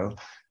ago,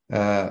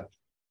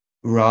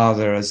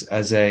 rather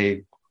as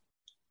an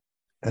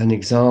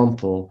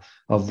example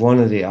of one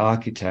of the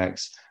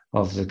architects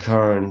of the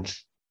current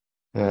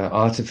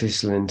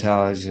artificial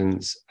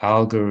intelligence,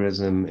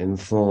 algorithm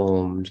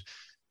informed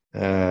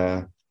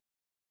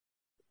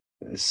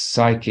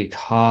psychic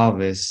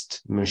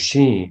harvest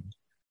machine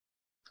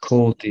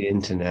called the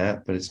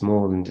internet, but it's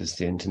more than just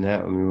the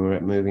internet. I mean,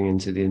 we're moving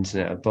into the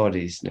internet of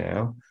bodies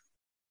now,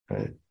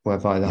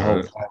 whereby the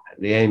whole planet,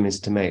 the aim is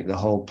to make the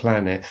whole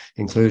planet,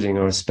 including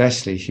or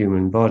especially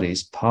human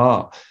bodies,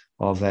 part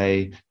of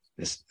a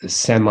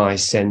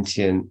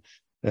semi-sentient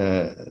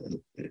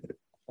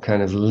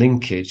kind of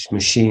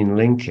machine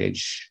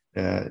linkage,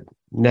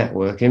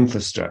 network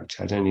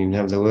infrastructure. I don't even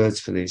have the words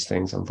for these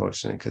things,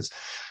 unfortunately, because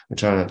I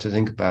try not to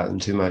think about them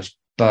too much,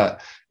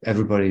 but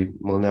everybody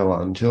will know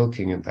what I'm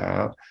talking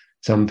about.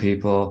 Some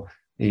people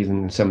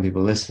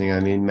listening, I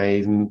mean, may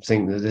even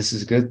think that this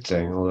is a good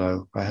thing,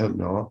 although I hope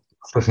not.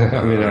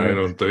 I mean, I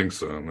don't think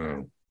so,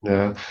 no.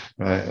 No,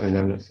 right. I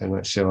mean, I'm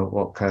not sure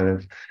what kind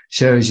of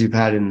shows you've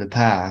had in the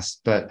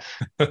past, but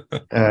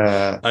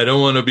I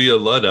don't want to be a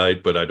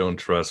Luddite, but I don't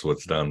trust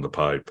what's down the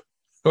pipe.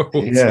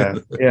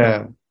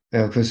 Yeah.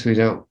 Of course, we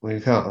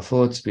can't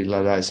afford to be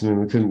Luddites. I mean,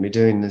 we couldn't be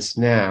doing this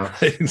now,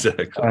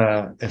 exactly,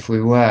 if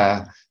we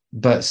were.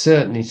 But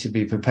certainly, to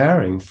be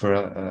preparing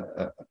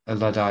for a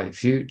Luddite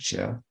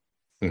future,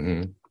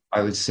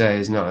 I would say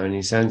is not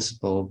only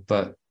sensible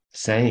but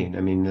sane.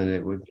 I mean, that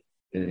it would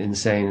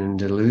insane and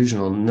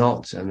delusional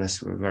not,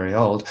 unless we're very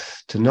old,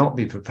 to not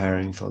be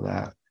preparing for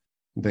that,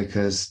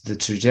 because the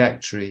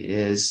trajectory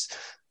is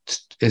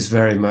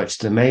very much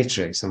the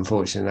Matrix.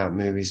 Unfortunately, that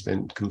movie's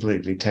been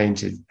completely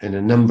tainted in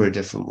a number of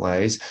different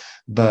ways,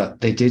 but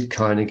they did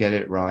kind of get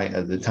it right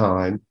at the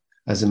time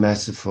as a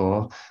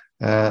metaphor.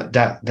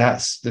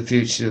 That's the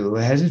future that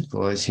we're headed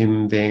for, as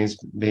human beings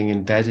being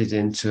embedded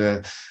into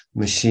a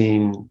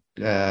machine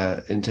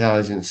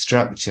intelligent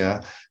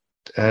structure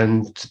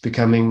and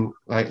becoming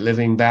like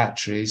living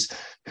batteries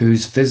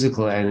whose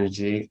physical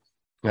energy,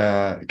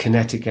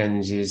 kinetic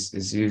energy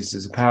is used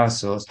as a power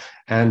source,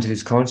 and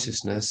whose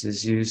consciousness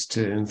is used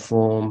to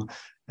inform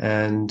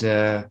and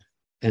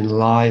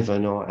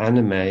enliven or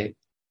animate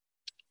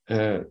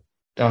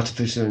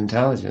artificial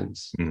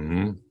intelligence.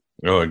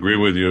 Oh, I agree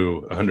with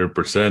you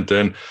 100%.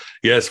 And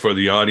yes, for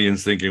the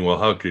audience thinking, well,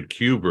 how could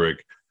Kubrick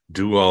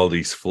do all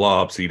these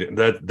flops?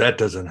 That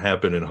doesn't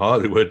happen in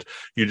Hollywood.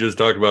 You just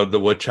talk about the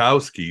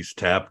Wachowskis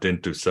tapped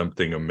into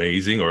something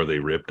amazing, or they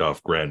ripped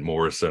off Grant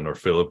Morrison or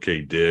Philip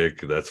K.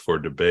 Dick. That's for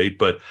debate.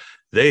 But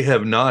they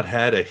have not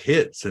had a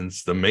hit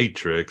since The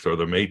Matrix or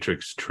the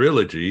Matrix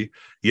trilogy,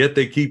 yet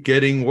they keep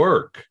getting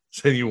work.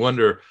 So you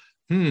wonder,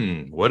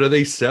 what are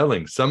they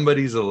selling?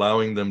 Somebody's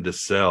allowing them to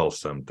sell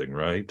something,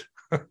 right?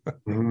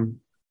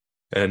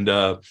 And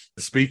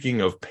speaking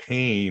of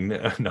pain,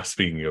 I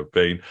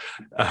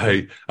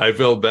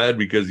felt bad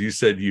because you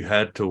said you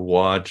had to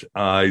watch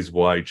Eyes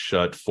Wide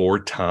Shut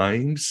 4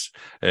 times,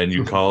 and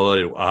you call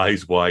it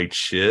Eyes Wide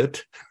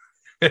Shit.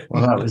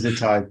 Well, that was a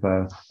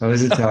typo.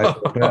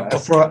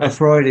 A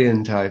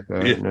Freudian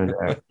typo, no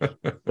doubt.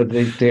 But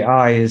the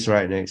I is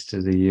right next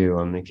to the U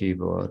on the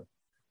keyboard.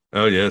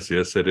 Oh, yes,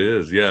 it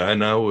is. Yeah,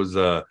 and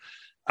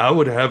I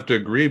would have to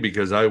agree,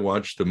 because I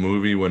watched the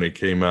movie when it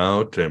came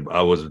out, and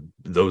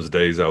those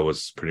days I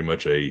was pretty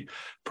much a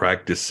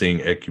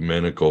practicing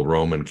ecumenical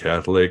Roman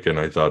Catholic, and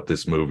I thought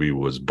this movie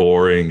was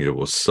boring. It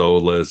was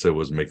soulless. It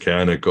was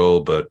mechanical.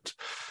 But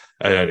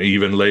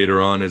even later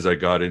on, as I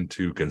got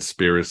into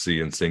conspiracy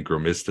and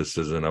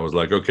synchromysticism, I was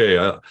like, okay,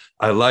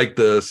 I like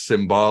the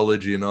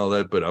symbology and all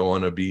that, but I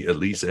want to be at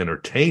least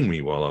entertain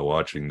me while I'm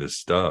watching this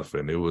stuff.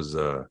 And it was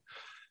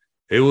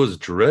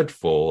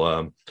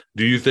dreadful.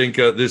 Do you think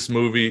this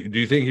movie, do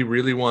you think he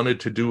really wanted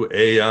to do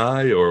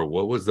AI, or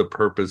what was the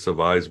purpose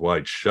of Eyes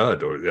Wide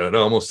Shut? Or that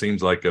almost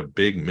seems like a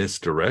big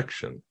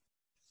misdirection.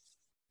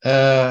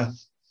 Well,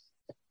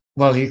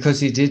 because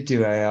he did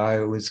do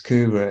AI with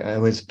Kubrick,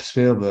 with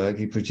Spielberg.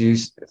 He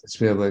produced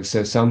Spielberg,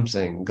 so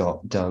something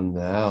got done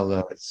there,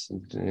 although it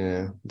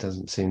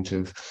doesn't seem to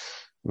have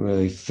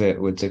really fit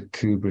with the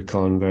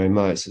Kubrickon very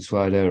much. That's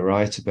why I don't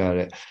write about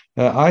it.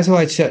 Eyes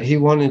Wide Shut, he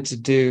wanted to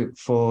do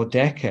for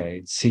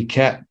decades. He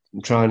kept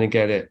trying to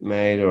get it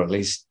made, or at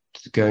least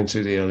going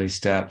through the early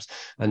steps,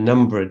 a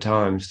number of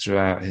times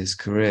throughout his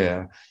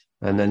career.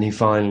 And then he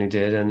finally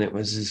did, and it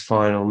was his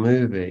final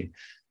movie.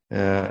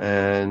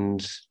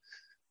 And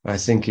I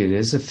think it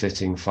is a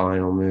fitting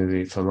final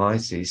movie for my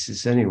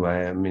thesis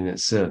anyway. I mean,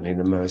 it's certainly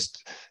the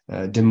most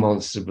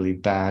demonstrably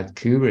bad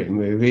Kubrick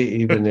movie,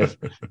 even if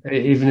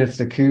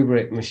the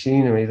Kubrick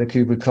machinery, the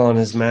Kubrickon,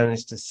 has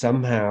managed to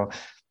somehow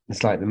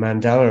it's like the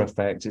Mandela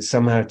effect. It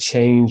somehow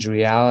changed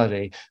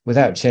reality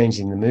without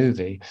changing the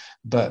movie,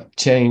 but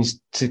changed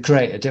to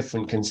create a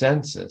different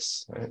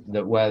consensus, right?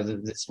 That whether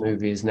this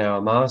movie is now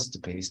a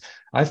masterpiece.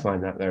 I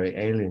find that very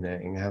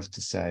alienating, I have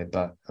to say.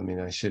 But I mean,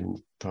 I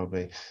shouldn't,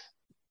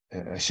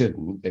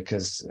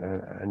 because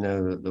I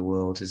know that the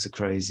world is a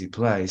crazy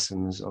place,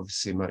 and there's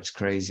obviously much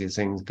crazier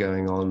things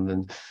going on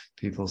than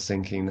people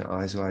thinking that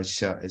Eyes Wide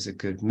Shut is a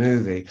good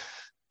movie.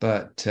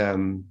 But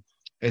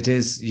it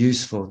is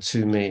useful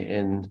to me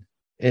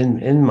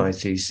in my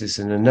thesis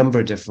in a number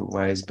of different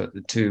ways, but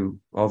the two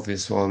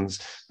obvious ones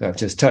that I've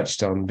just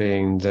touched on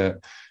being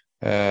that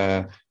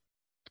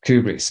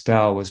Kubrick's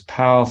spell was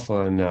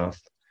powerful enough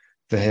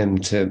for him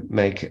to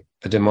make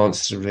a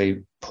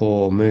demonstrably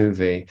poor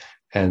movie,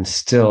 and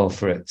still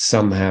for it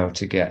somehow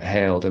to get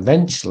hailed.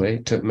 Eventually,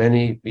 it took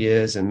many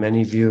years and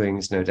many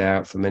viewings, no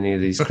doubt, for many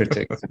of these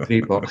critics and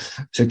people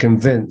to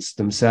convince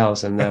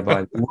themselves and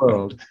thereby the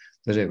world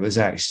that it was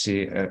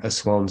actually a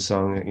swan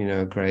song,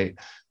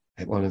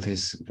 one of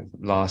his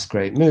last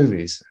great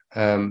movies.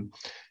 And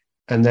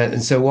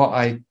so what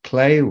I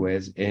play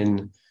with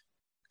in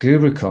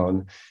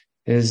Kubrickon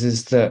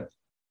is that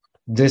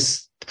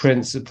this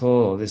principle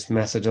or this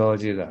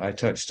methodology that I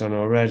touched on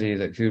already,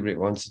 that Kubrick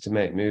wanted to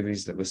make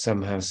movies that were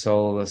somehow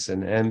soulless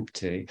and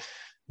empty,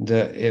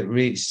 that it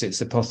reached its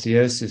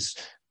apotheosis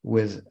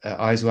with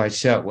Eyes Wide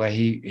Shut, where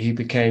he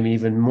became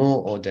even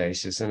more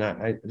audacious.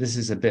 And this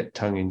is a bit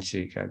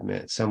tongue-in-cheek, I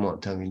admit,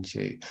 somewhat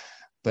tongue-in-cheek,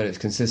 but it's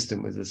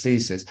consistent with the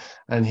thesis.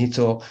 And he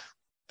thought,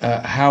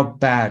 how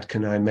bad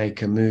can I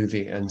make a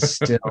movie and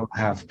still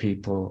have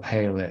people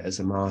hail it as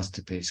a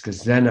masterpiece?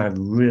 Because then I've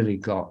really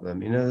got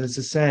them. There's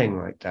a saying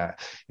like that.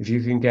 If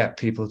you can get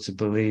people to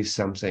believe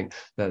something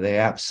that they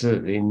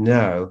absolutely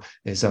know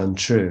is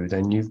untrue,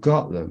 then you've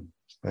got them.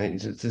 Right?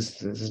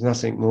 There's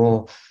nothing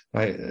more.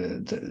 Right?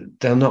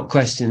 They'll not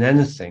question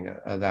anything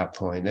at that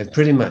point. They've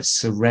pretty much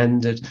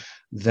surrendered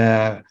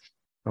their,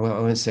 I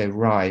won't say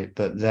right,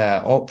 but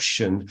their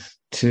option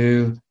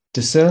to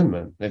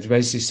discernment. They've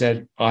basically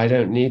said, I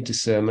don't need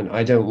discernment.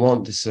 I don't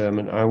want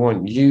discernment. I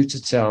want you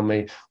to tell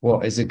me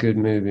what is a good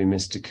movie,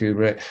 Mr.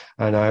 Kubrick.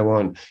 And I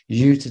want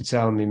you to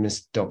tell me,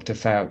 Dr.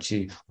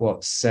 Fauci,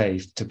 what's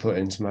safe to put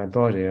into my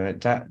body.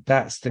 Right?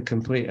 That's the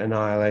complete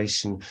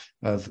annihilation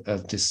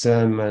of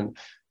discernment.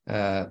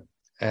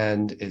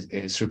 And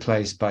it's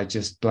replaced by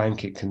just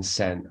blanket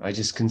consent. I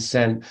just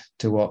consent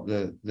to what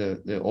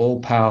the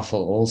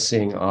all-powerful,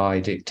 all-seeing eye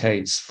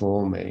dictates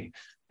for me.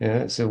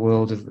 It's a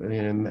world of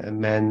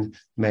men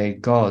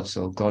made gods,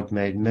 or God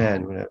made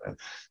men, whatever.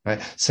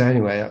 Right. So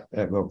anyway,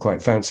 well,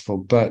 quite fanciful.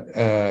 But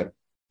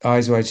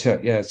Eyes Wide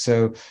Shut, yeah.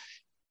 So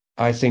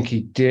I think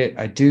he did.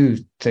 I do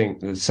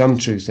think there's some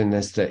truth in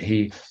this, that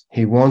he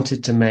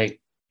wanted to make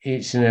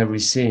each and every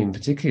scene,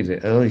 particularly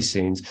the early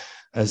scenes,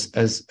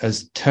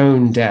 as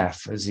tone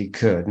deaf as he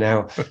could.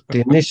 Now,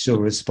 the initial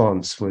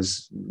response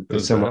was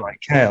somewhat like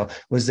Hale,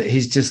 was that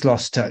he's just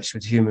lost touch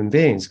with human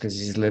beings because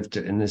he's lived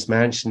in this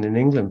mansion in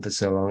England for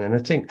so long. And I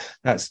think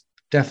that's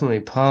definitely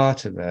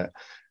part of it.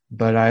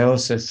 But I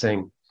also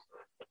think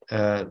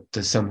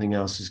there's something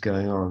else was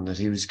going on, that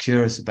he was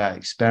curious about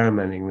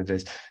experimenting with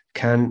this.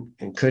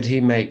 Could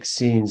he make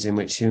scenes in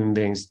which human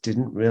beings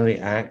didn't really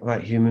act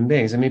like human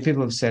beings? I mean,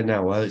 people have said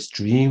now, well, it's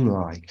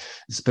dreamlike.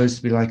 It's supposed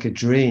to be like a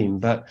dream,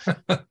 but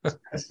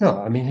it's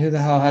not. I mean, who the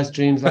hell has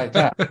dreams like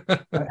that?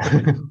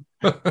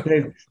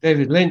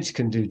 David Lynch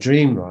can do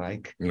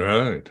dreamlike,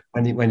 right?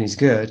 When he's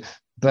good,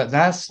 but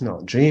that's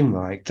not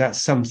dreamlike.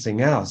 That's something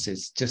else.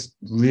 It's just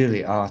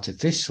really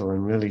artificial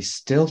and really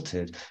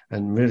stilted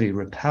and really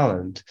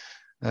repellent.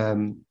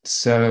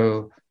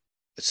 So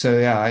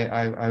yeah,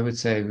 I would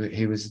say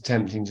he was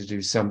attempting to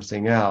do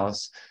something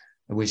else,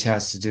 which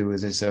has to do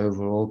with this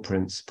overall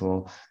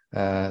principle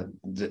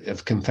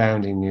of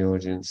confounding the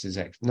audience's,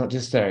 not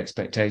just their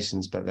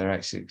expectations, but their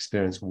actual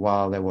experience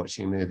while they're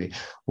watching a movie.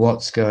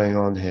 What's going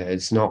on here?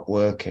 It's not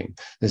working.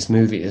 This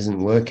movie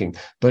isn't working,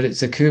 but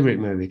it's a Kubrick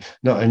movie.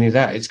 Not only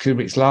that, it's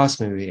Kubrick's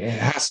last movie. It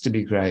has to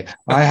be great.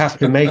 I have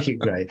to make it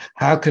great.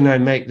 How can I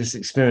make this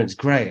experience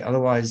great?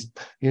 Otherwise,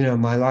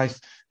 my life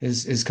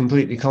is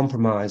completely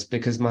compromised,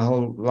 because my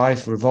whole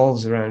life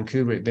revolves around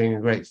Kubrick being a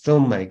great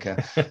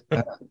filmmaker.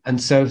 And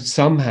so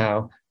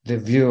somehow the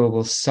viewer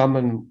will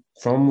summon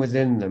from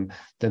within them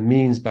the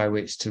means by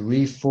which to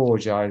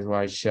reforge Eyes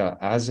Wide Shut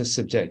as a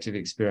subjective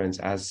experience,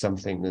 as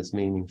something that's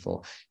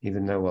meaningful,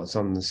 even though what's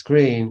on the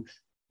screen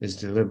is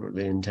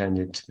deliberately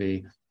intended to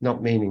be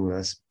not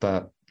meaningless,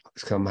 but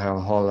somehow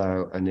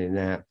hollow and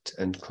inept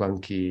and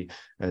clunky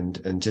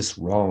and just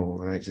wrong,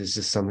 right? There's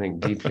just something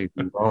deeply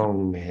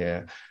wrong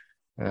here.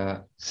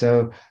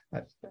 So,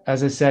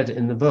 as I said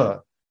in the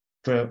book,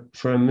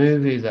 for a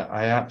movie that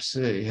I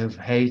absolutely have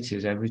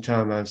hated every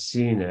time I've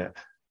seen it,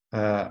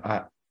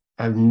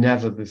 I've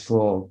never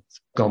before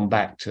gone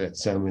back to it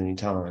so many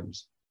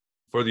times.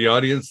 For the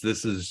audience,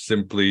 this is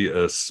simply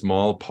a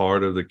small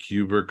part of the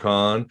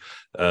Kubrickon.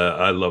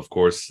 I love, of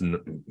course,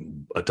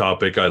 a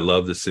topic. I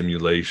love the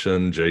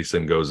simulation.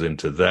 Jason goes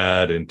into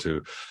that,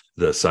 into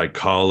the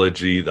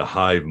psychology, the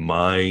hive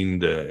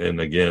mind, and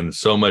again,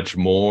 so much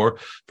more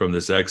from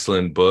this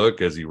excellent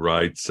book. As he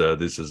writes,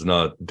 this is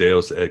not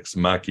Deus ex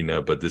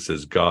machina, but this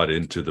is God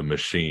into the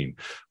machine.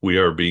 We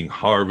are being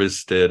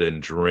harvested and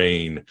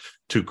drained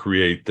to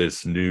create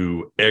this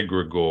new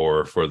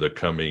egregore for the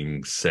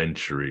coming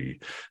century,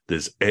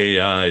 this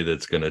AI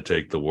that's going to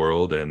take the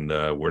world. And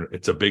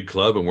it's a big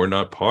club and we're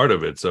not part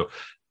of it. So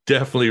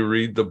definitely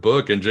read the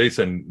book. And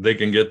Jason, they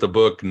can get the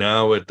book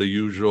now at the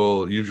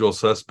usual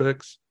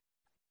suspects?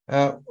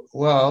 I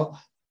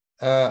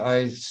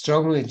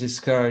strongly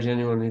discourage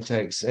anyone who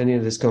takes any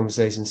of this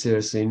conversation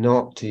seriously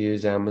not to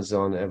use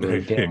Amazon ever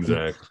again.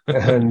 Exactly.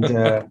 And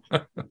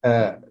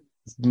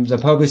the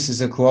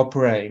publishers are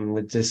cooperating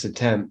with this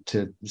attempt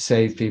to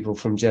save people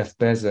from Jeff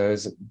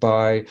Bezos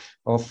by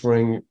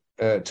offering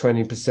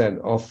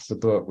 20% off the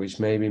book, which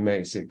maybe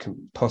makes it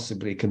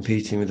possibly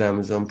competing with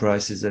Amazon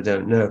prices. I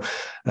don't know.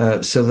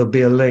 So there'll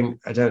be a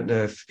link. I don't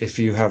know if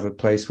you have a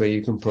place where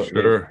you can put.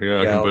 Sure.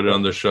 Yeah, I can put it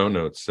on the show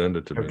notes. Send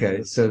it to me.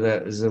 Okay. So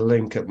there's a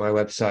link at my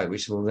website,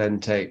 which will then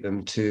take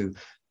them to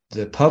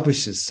the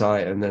publisher's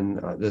site, and then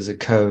there's a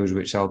code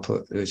which I'll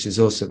put, which is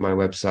also at my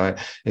website.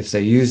 If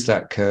they use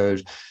that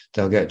code,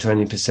 they'll get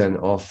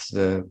 20% off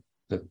the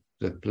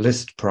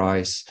list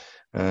price,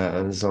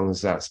 and as long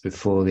as that's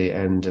before the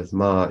end of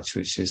March,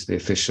 which is the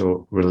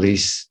official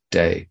release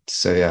date.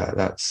 So yeah,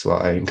 that's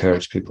what I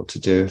encourage people to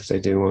do if they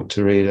do want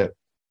to read it.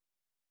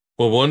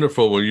 Well,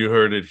 wonderful. Well, you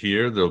heard it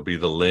here. There'll be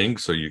the link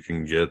so you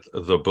can get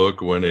the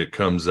book when it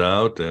comes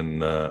out,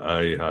 and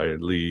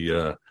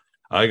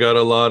I got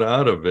a lot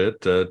out of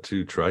it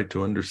to try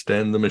to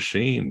understand the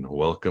machine.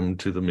 Welcome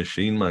to the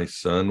machine, my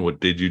son. What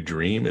did you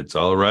dream? It's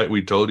all right.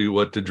 We told you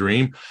what to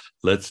dream.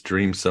 Let's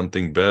dream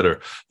something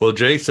better. Well,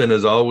 Jason,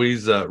 as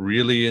always,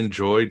 really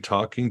enjoyed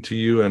talking to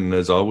you, and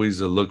as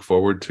always, I look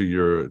forward to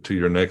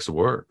your next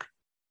work.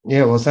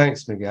 Yeah, well,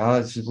 thanks,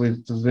 Miguel.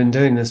 We've been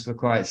doing this for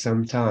quite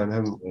some time,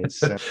 haven't we?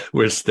 So,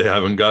 we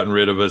haven't gotten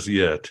rid of us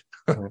yet.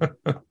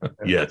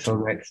 Yet.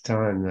 Until next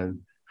time, then.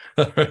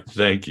 All right,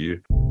 thank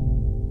you.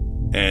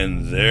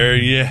 And there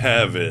you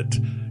have it,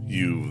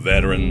 you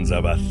veterans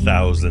of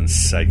 1,000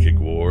 psychic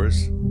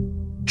wars.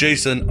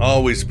 Jason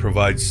always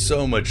provides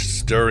so much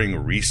stirring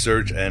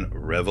research and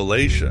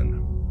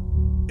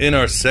revelation. In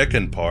our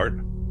second part,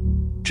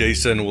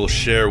 Jason will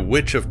share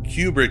which of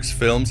Kubrick's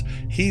films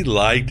he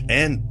liked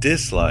and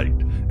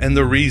disliked, and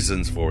the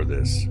reasons for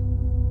this.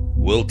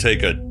 We'll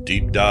take a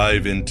deep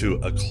dive into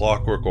A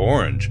Clockwork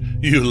Orange,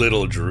 you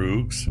little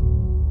droogs.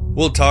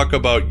 We'll talk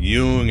about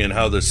Jung and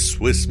how the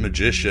Swiss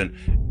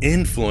magician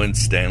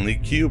influenced Stanley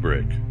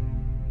Kubrick.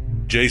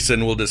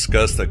 Jason will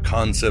discuss the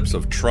concepts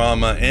of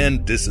trauma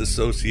and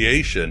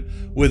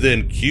disassociation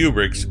within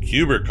Kubrick's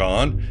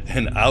Kubrickon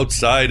and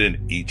outside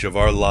in each of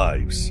our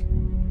lives.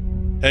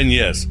 And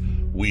yes,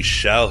 we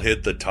shall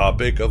hit the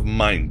topic of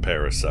mind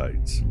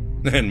parasites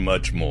and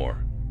much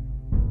more.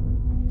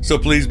 So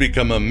please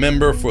become a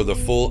member for the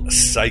full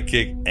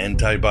psychic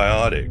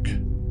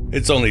antibiotic.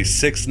 It's only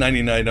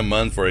 $6.99 a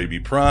month for AB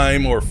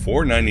Prime or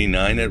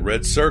 $4.99 at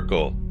Red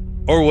Circle,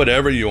 or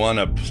whatever you want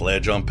to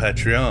pledge on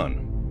Patreon.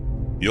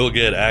 You'll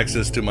get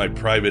access to my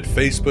private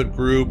Facebook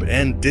group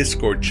and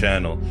Discord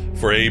channel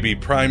for AB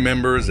Prime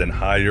members and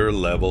higher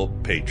level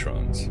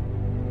patrons.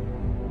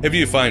 If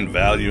you find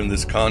value in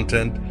this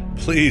content,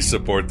 please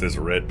support this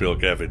Red Pill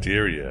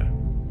Cafeteria.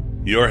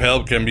 Your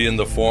help can be in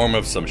the form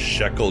of some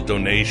shekel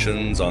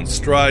donations on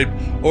Stripe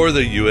or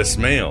the US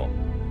Mail.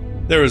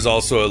 There is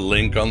also a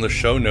link on the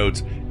show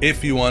notes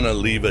if you want to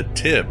leave a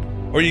tip,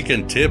 or you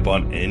can tip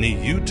on any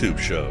YouTube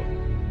show.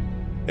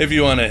 If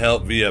you want to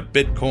help via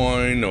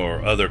Bitcoin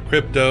or other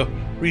crypto,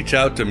 reach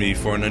out to me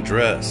for an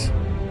address.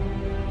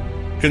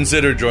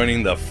 Consider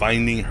joining the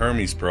Finding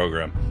Hermes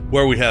program,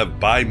 where we have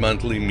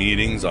bi-monthly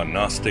meetings on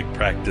Gnostic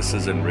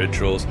practices and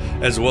rituals,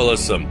 as well as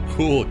some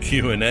cool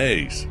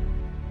Q&As.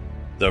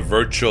 The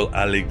Virtual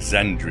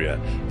Alexandria,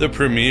 the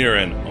premier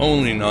and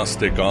only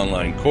Gnostic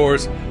online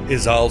course,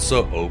 is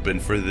also open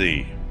for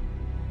thee.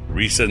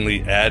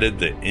 Recently added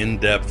the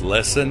in-depth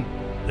lesson,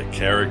 The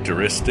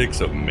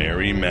Characteristics of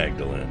Mary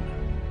Magdalene.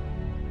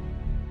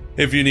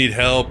 If you need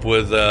help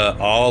with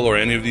all or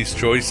any of these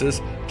choices,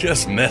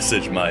 just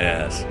message my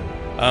ass.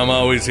 I'm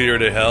always here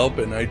to help,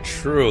 and I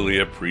truly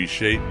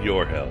appreciate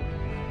your help.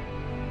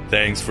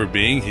 Thanks for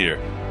being here.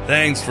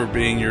 Thanks for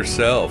being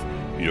yourself,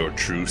 your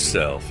true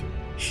self,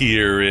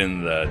 here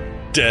in the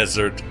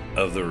desert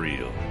of the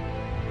real.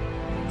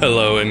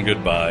 Hello and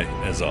goodbye,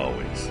 as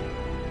always.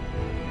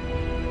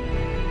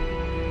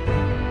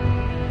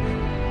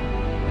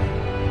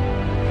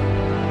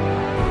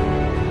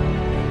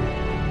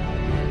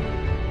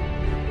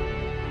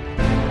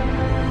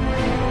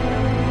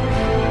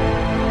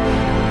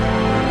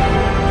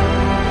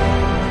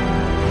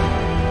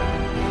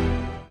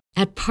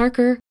 At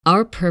Parker,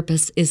 our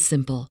purpose is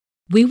simple.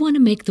 We want to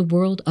make the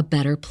world a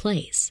better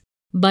place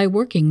by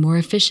working more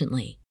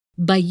efficiently,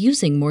 by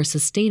using more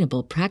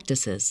sustainable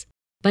practices,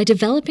 by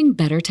developing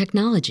better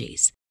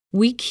technologies.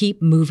 We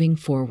keep moving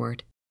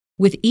forward.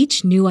 With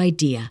each new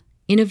idea,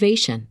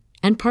 innovation,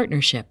 and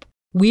partnership,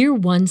 we're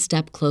one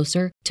step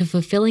closer to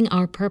fulfilling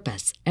our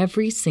purpose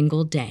every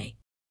single day.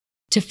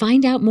 To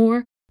find out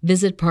more,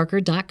 visit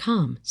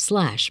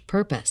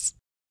parker.com/purpose.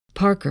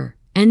 Parker,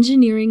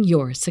 engineering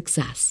your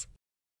success.